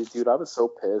guy today, dude. I was so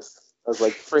pissed. I was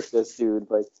like, frick this dude.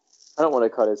 Like, I don't want to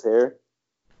cut his hair.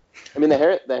 I mean, the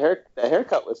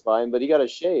haircut was fine, but he got a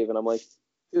shave, and I'm like,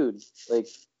 dude, like,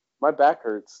 my back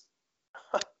hurts.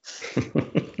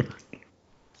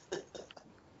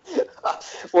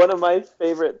 One of my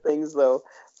favorite things, though,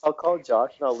 I'll call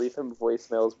Josh and I'll leave him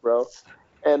voicemails, bro,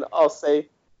 and I'll say,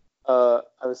 I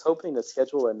was hoping to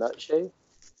schedule a nut shave.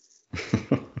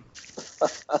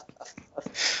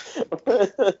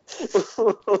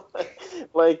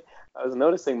 Like, I was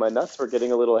noticing my nuts were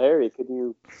getting a little hairy. Could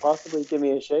you possibly give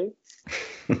me a shave?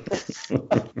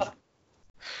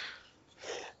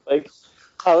 Like,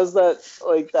 how is that?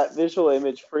 Like, that visual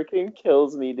image freaking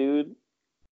kills me, dude.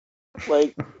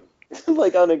 Like,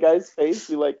 like on a guy's face,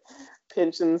 you like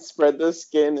pinch and spread the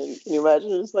skin, and can you imagine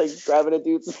just like grabbing a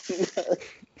dude's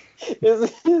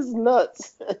his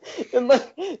nuts and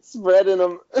like spreading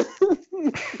them,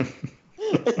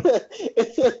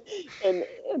 and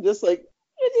just like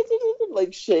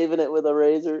shaving it with a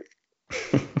razor.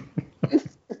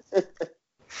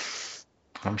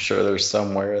 I'm sure there's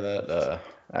somewhere that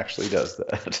actually does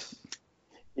that.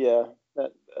 Yeah,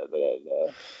 that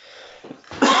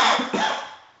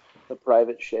the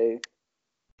private shave.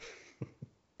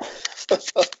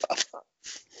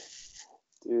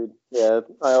 Dude, yeah,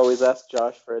 I always ask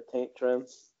Josh for a taint trim.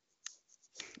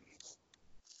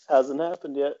 Hasn't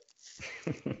happened yet.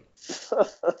 Gotta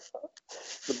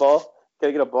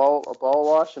get a ball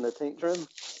wash and a taint trim.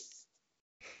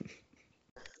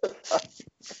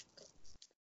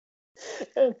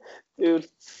 And, dude,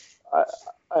 I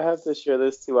have to share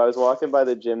this too. I was walking by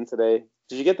the gym today.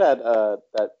 Did you get that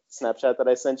Snapchat that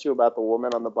I sent you about the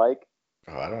woman on the bike?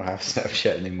 Oh, I don't have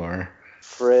Snapchat anymore.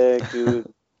 Frick,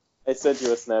 dude. I sent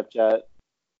you a Snapchat,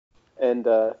 and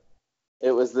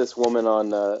it was this woman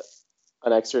on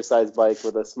an exercise bike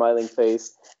with a smiling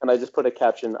face, and I just put a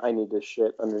caption, "I need this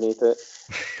shit," underneath it.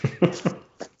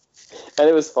 And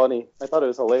it was funny. I thought it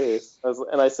was hilarious.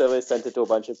 I sent it to a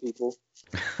bunch of people.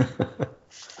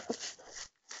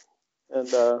 And,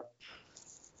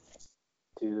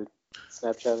 dude,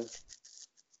 Snapchat,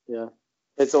 yeah.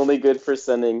 It's only good for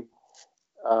sending,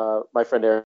 my friend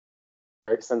Eric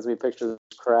sends me pictures of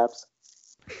craps.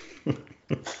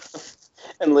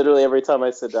 And literally every time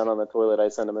I sit down on the toilet, I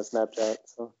send him a Snapchat.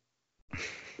 So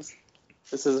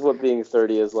this is what being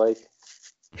 30 is like.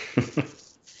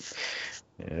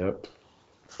 Yep.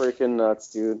 Freaking nuts,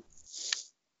 dude.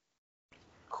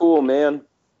 Cool, man.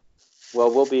 Well,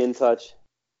 we'll be in touch.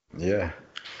 Yeah.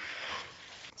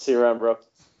 See you around, bro.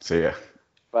 See ya.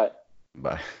 Bye.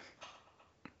 Bye.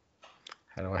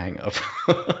 How do I hang up?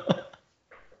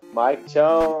 Mike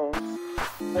Jones.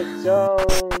 Mike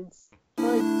Jones.